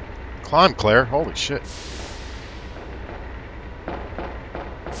 Climb, Claire. Holy shit.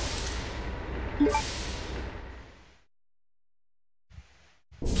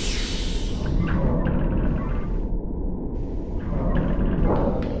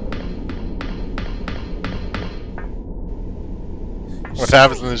 What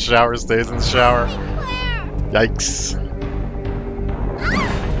happens in the shower stays in the shower. Yikes.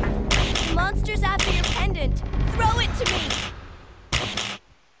 The monster's after your pendant. Throw it to me.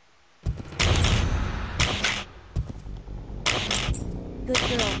 Good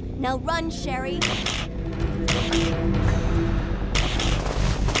girl. Now run, Sherry.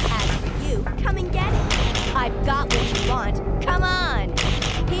 As for you, come and get it. I've got what you want. Come on.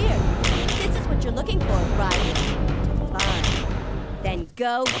 Here. This is what you're looking for, Ryzen. Fine. Then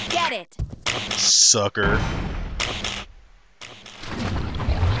go get it. Sucker.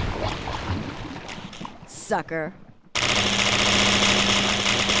 Sucker.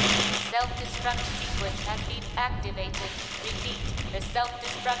 Self-destruct sequence has been activated. Repeat, the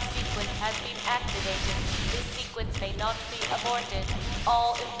self-destruct sequence has been activated. This sequence may not be aborted.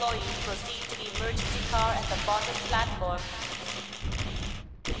 All employees proceed to the emergency car at the bottom platform.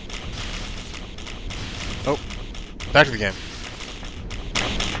 Oh, back to the game.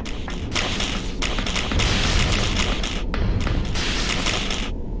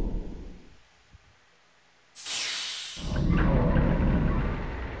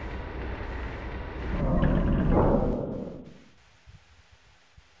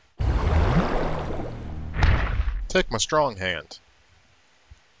 Take my strong hand.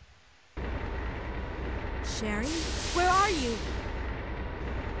 Sherry, where are you?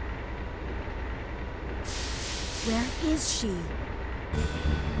 Where is she?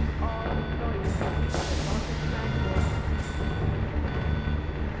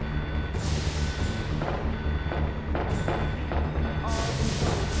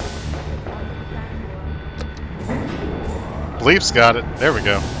 Bleep's got it. There we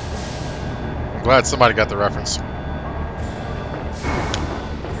go. I'm glad somebody got the reference.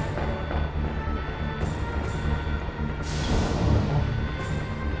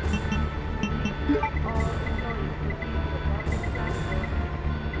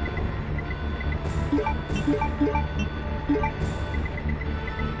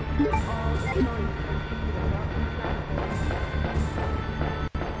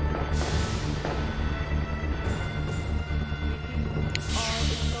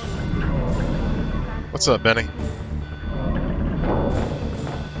 What's up, Benny?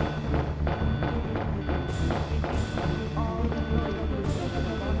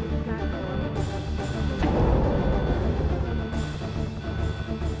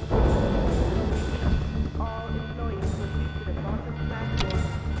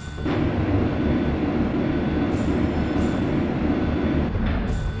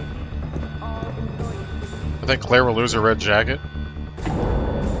 I think Claire will lose her red jacket.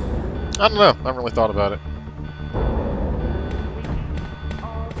 I don't know. I haven't really thought about it.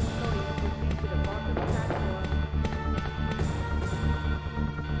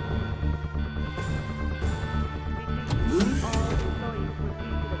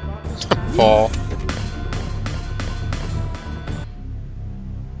 Fall.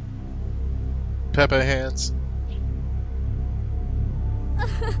 Pepe hands.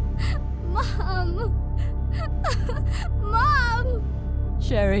 Mom! Mom!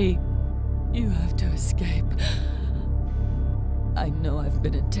 Sherry, you have to escape. I know I've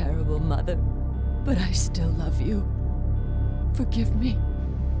been a terrible mother, but I still love you. Forgive me.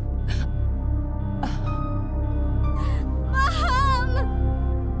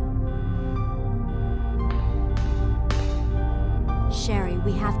 Sherry,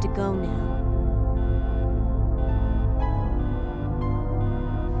 we have to go now.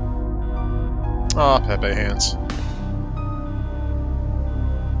 Aw, Pepe hands.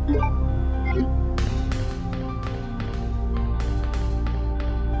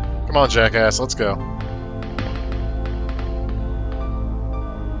 Come on, jackass, let's go.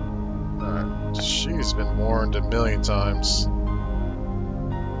 Alright, she's been warned a million times.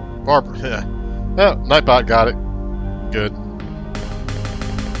 Barbara, yeah. Oh, Nightbot got it. Good.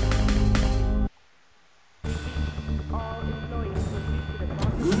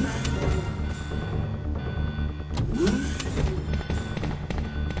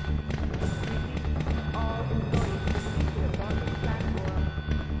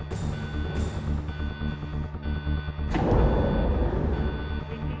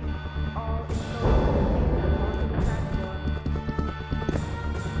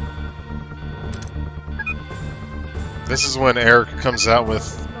 This is when Eric comes out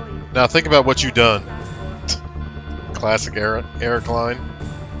with, now think about what you've done. Classic Eric line.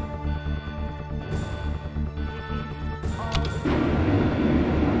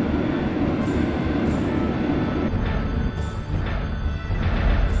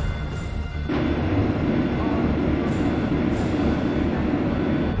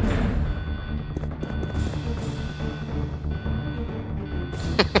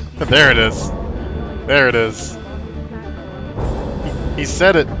 There it is. There it is. He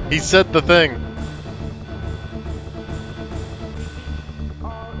said it. He said the thing.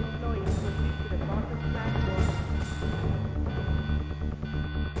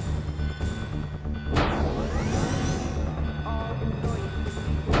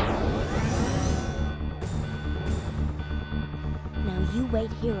 Now you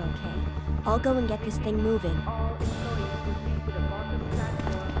wait here, okay? I'll go and get this thing moving.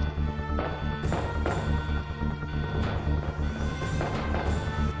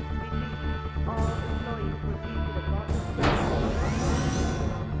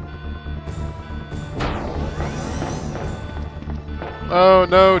 Oh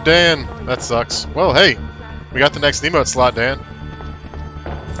no, Dan. That sucks. Well, hey, we got the next emote slot, Dan.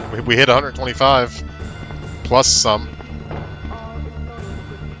 We hit 125 plus some.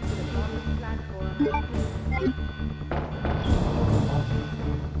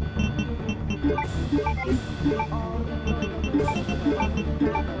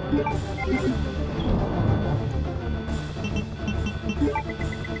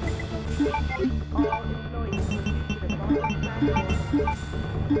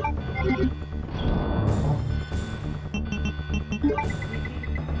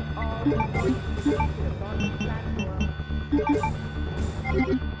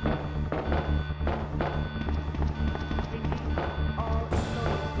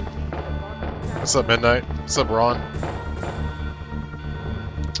 What's up, Midnight? What's up, Ron?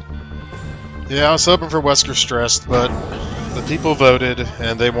 Yeah, I was hoping for Wesker Stressed, but the people voted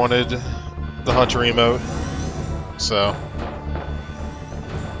and they wanted the Hunter emote, so.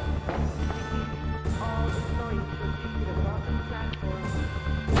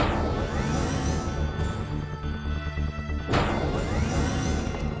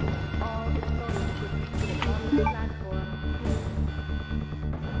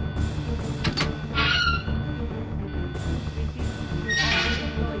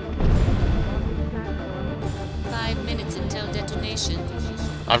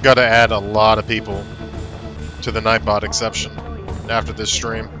 I've got to add a lot of people to the Nightbot exception after this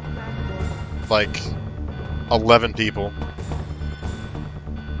stream. Like 11 people.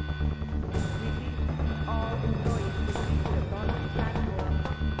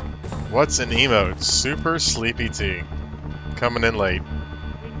 What's an emote? Super Sleepy Tea. Coming in late.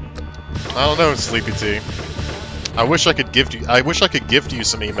 I don't know, Sleepy Tea. I wish I could gift you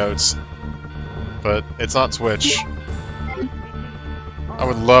some emotes, but it's on Twitch. I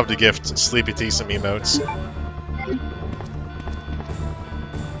would love to gift Sleepy Tea some emotes.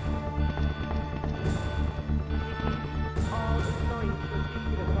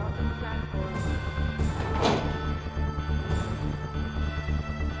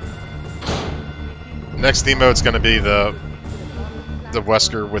 Next emote's gonna be the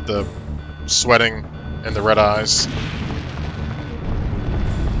Wesker with the sweating and the red eyes.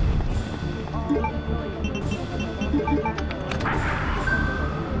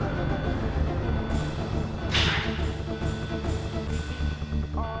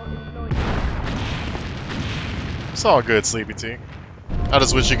 It's all good, Sleepy Tea. I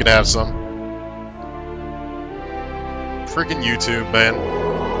just wish you could have some. Freaking YouTube, man.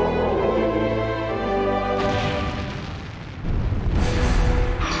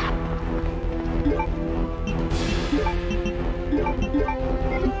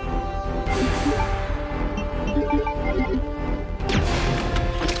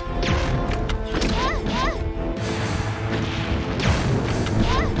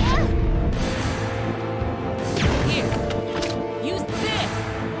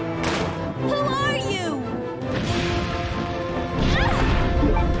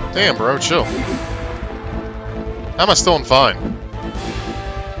 Damn, bro, chill. How am I still in fine?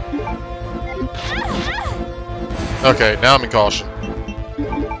 Okay, now I'm in caution.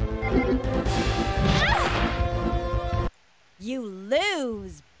 You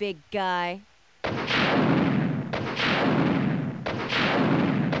lose, big guy.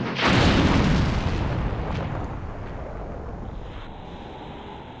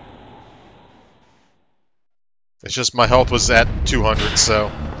 It's just my health was at 200, so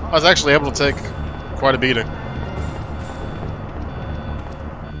I was actually able to take quite a beating.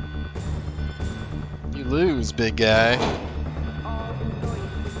 You lose, big guy.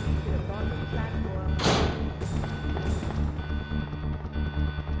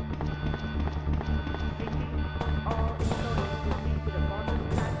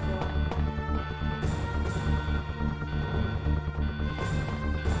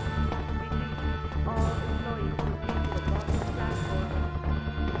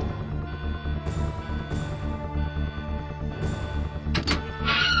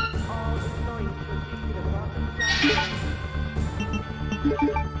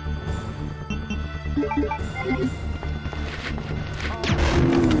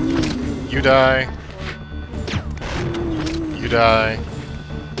 You die. You die.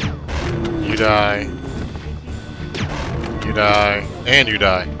 You die. You die. And you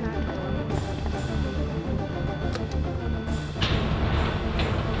die.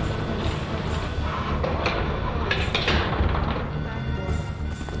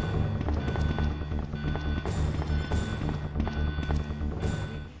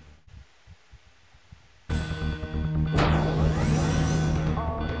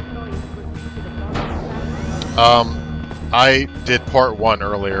 I did part 1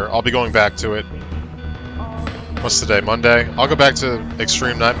 earlier. I'll be going back to it. What's today? Monday? I'll go back to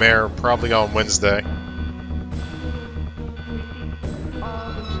Extreme Nightmare probably on Wednesday.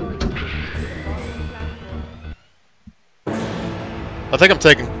 I think I'm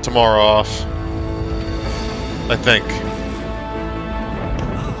taking tomorrow off. I think.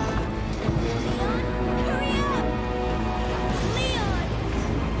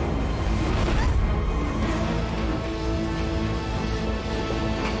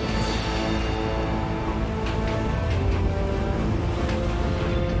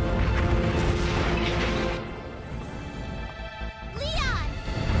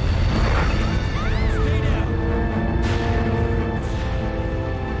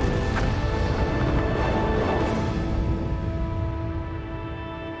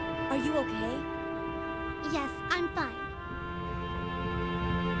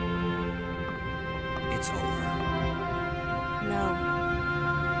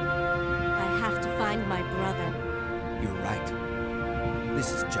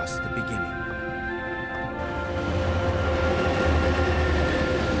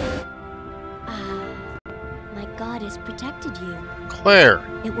 Claire,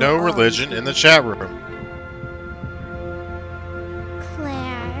 no religion in the chat room.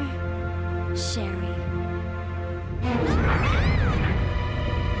 Claire. Sherry.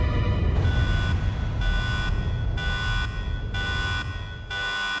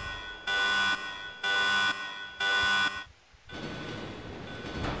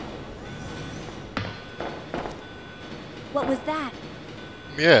 What was that?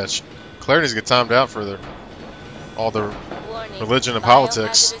 Yeah, Claire needs to get timed out for all the religion and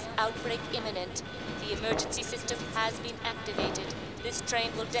politics. Outbreak imminent. The emergency system has been activated. This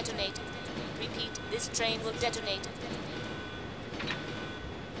train will detonate. Repeat, this train will detonate.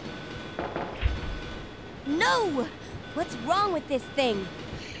 No! What's wrong with this thing?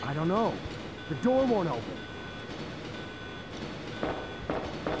 I don't know. The door won't open.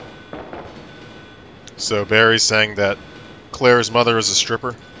 So Barry's saying that Claire's mother is a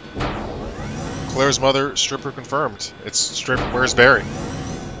stripper? Claire's mother, stripper confirmed. It's strip. Where's Barry?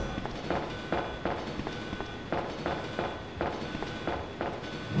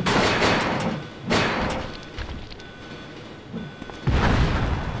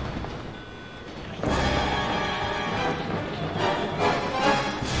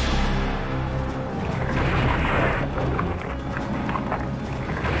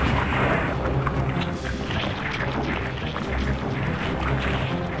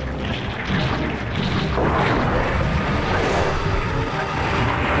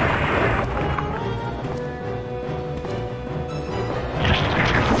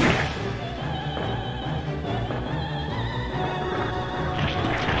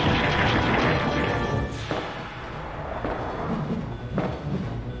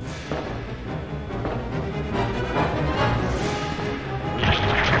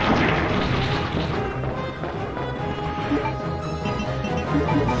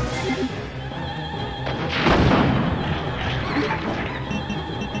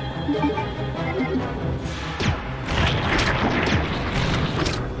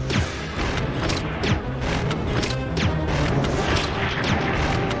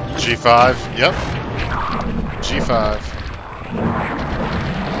 G5, yep. G5.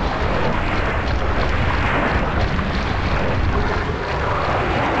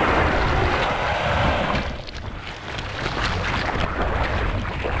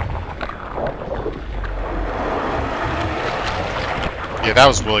 Yeah, that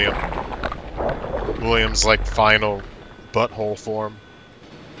was William. William's like final butthole form.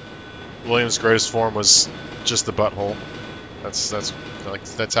 William's greatest form was just the butthole. That's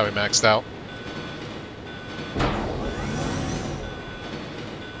how he maxed out.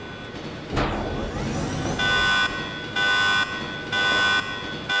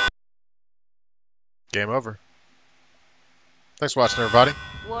 Game over. Thanks for watching, everybody.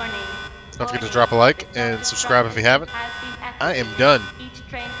 Warning. Don't forget to drop a like and subscribe if you haven't. I am done.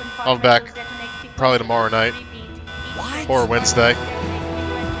 I'll be back probably tomorrow night or Wednesday. Leon,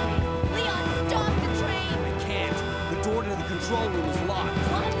 stop the train! I can't. The door to the control room is locked.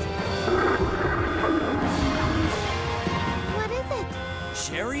 What is it?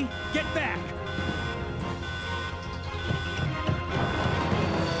 Sherry, get back!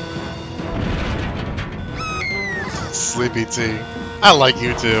 Sleepy T. I like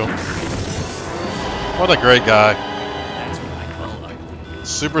you too. What a great guy. That's what I call ugly.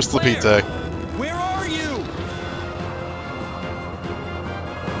 Super Sleepy T. Where are you?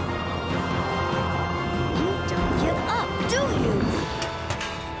 You don't give up, do you?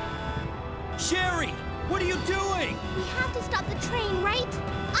 Sherry, what are you doing? We have to stop the train, right?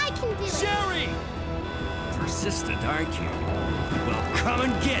 I can do it. Sherry! Persistent, aren't you? Well, come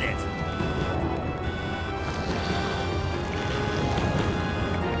and get it.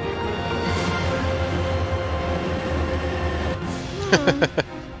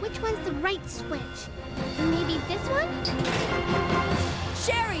 Which one's the right switch? Maybe this one?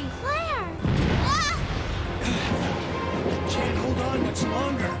 Sherry! Claire! Ah! Can't hold on much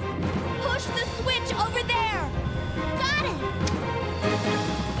longer. Push the switch over there! Got it!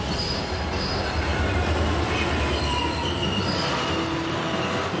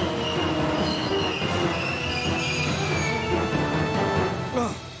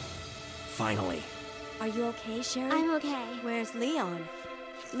 Finally. Are you okay, Sherry? I'm okay. Where's Leon?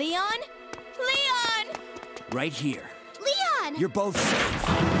 Leon? Leon! Right here. Leon! You're both safe.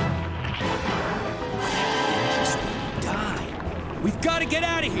 Just die. We've got to get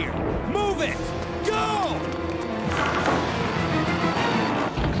out of here. Move it! Go!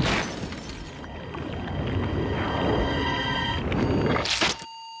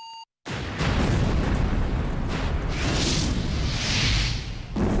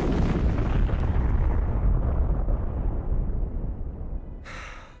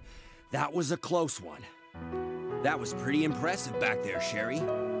 That was a close one. That was pretty impressive back there, Sherry.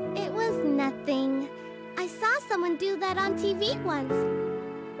 It was nothing. I saw someone do that on TV once.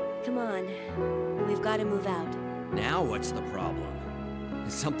 Come on. We've got to move out. Now what's the problem?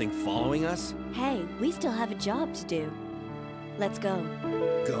 Is something following us? Hey, we still have a job to do. Let's go.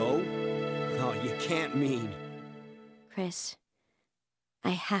 Go? Oh, you can't mean. Chris,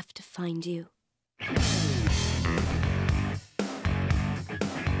 I have to find you.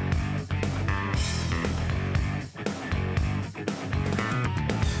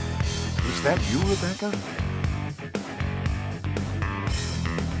 Is that you, Rebecca?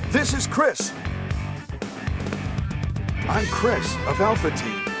 This is Chris. I'm Chris of Alpha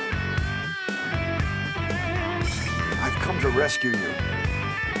Team. I've come to rescue you.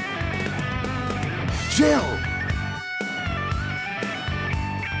 Jill!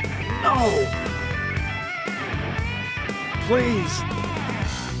 No! Please!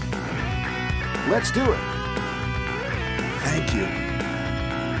 Let's do it. Thank you.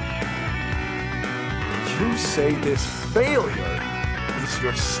 You say this failure is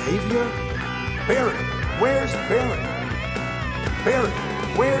your savior? Barry, where's Barry? Barry,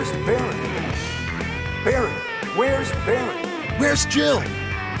 where's Barry? Barry, where's Barry? Where's Jill?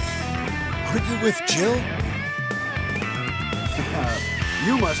 Are you with Jill?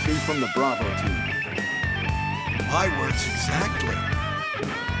 You must be from the Bravo team. My words exactly.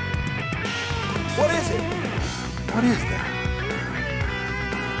 What is it? What is that?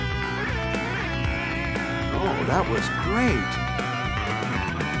 Oh, that was great.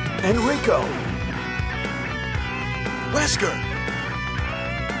 Enrico. Wesker.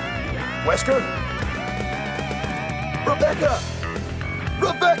 Wesker. Rebecca.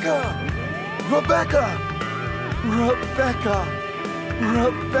 Rebecca. Rebecca. Rebecca.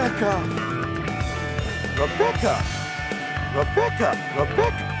 Rebecca. Rebecca. Rebecca. Rebecca.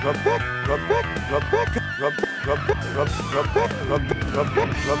 Rebecca.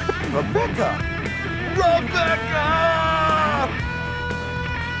 Rebecca. Rebecca. Rebecca.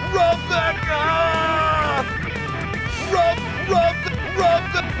 Rebecca! Rebecca!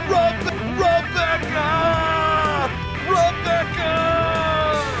 Rebecca!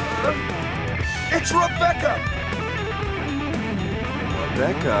 It's Rebecca!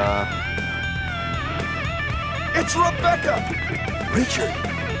 Rebecca? It's Rebecca! Richard!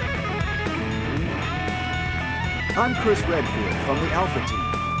 I'm Chris Redfield from the Alpha team.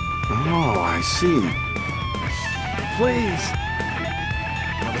 Oh, I see. Please,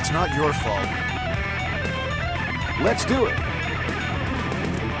 Well, it's not your fault. let's do it.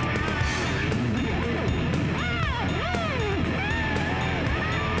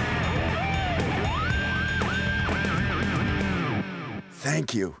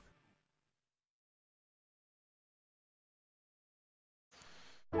 Thank you.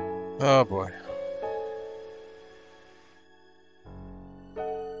 Oh boy.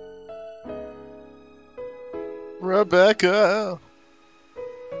 Rebecca!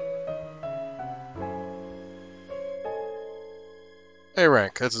 A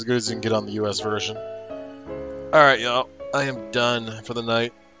rank. That's as good as you can get on the US version. Alright, y'all. I am done for the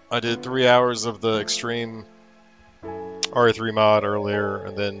night. I did 3 hours of the extreme RE3 mod earlier,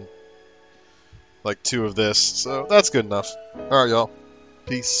 and then like 2 of this, so that's good enough. Alright, y'all.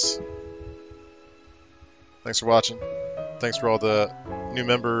 Peace. Thanks for watching. Thanks for all the new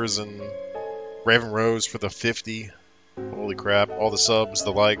members and Raven Rose for the 50. Holy crap. All the subs,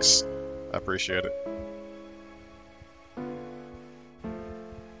 the likes. I appreciate it.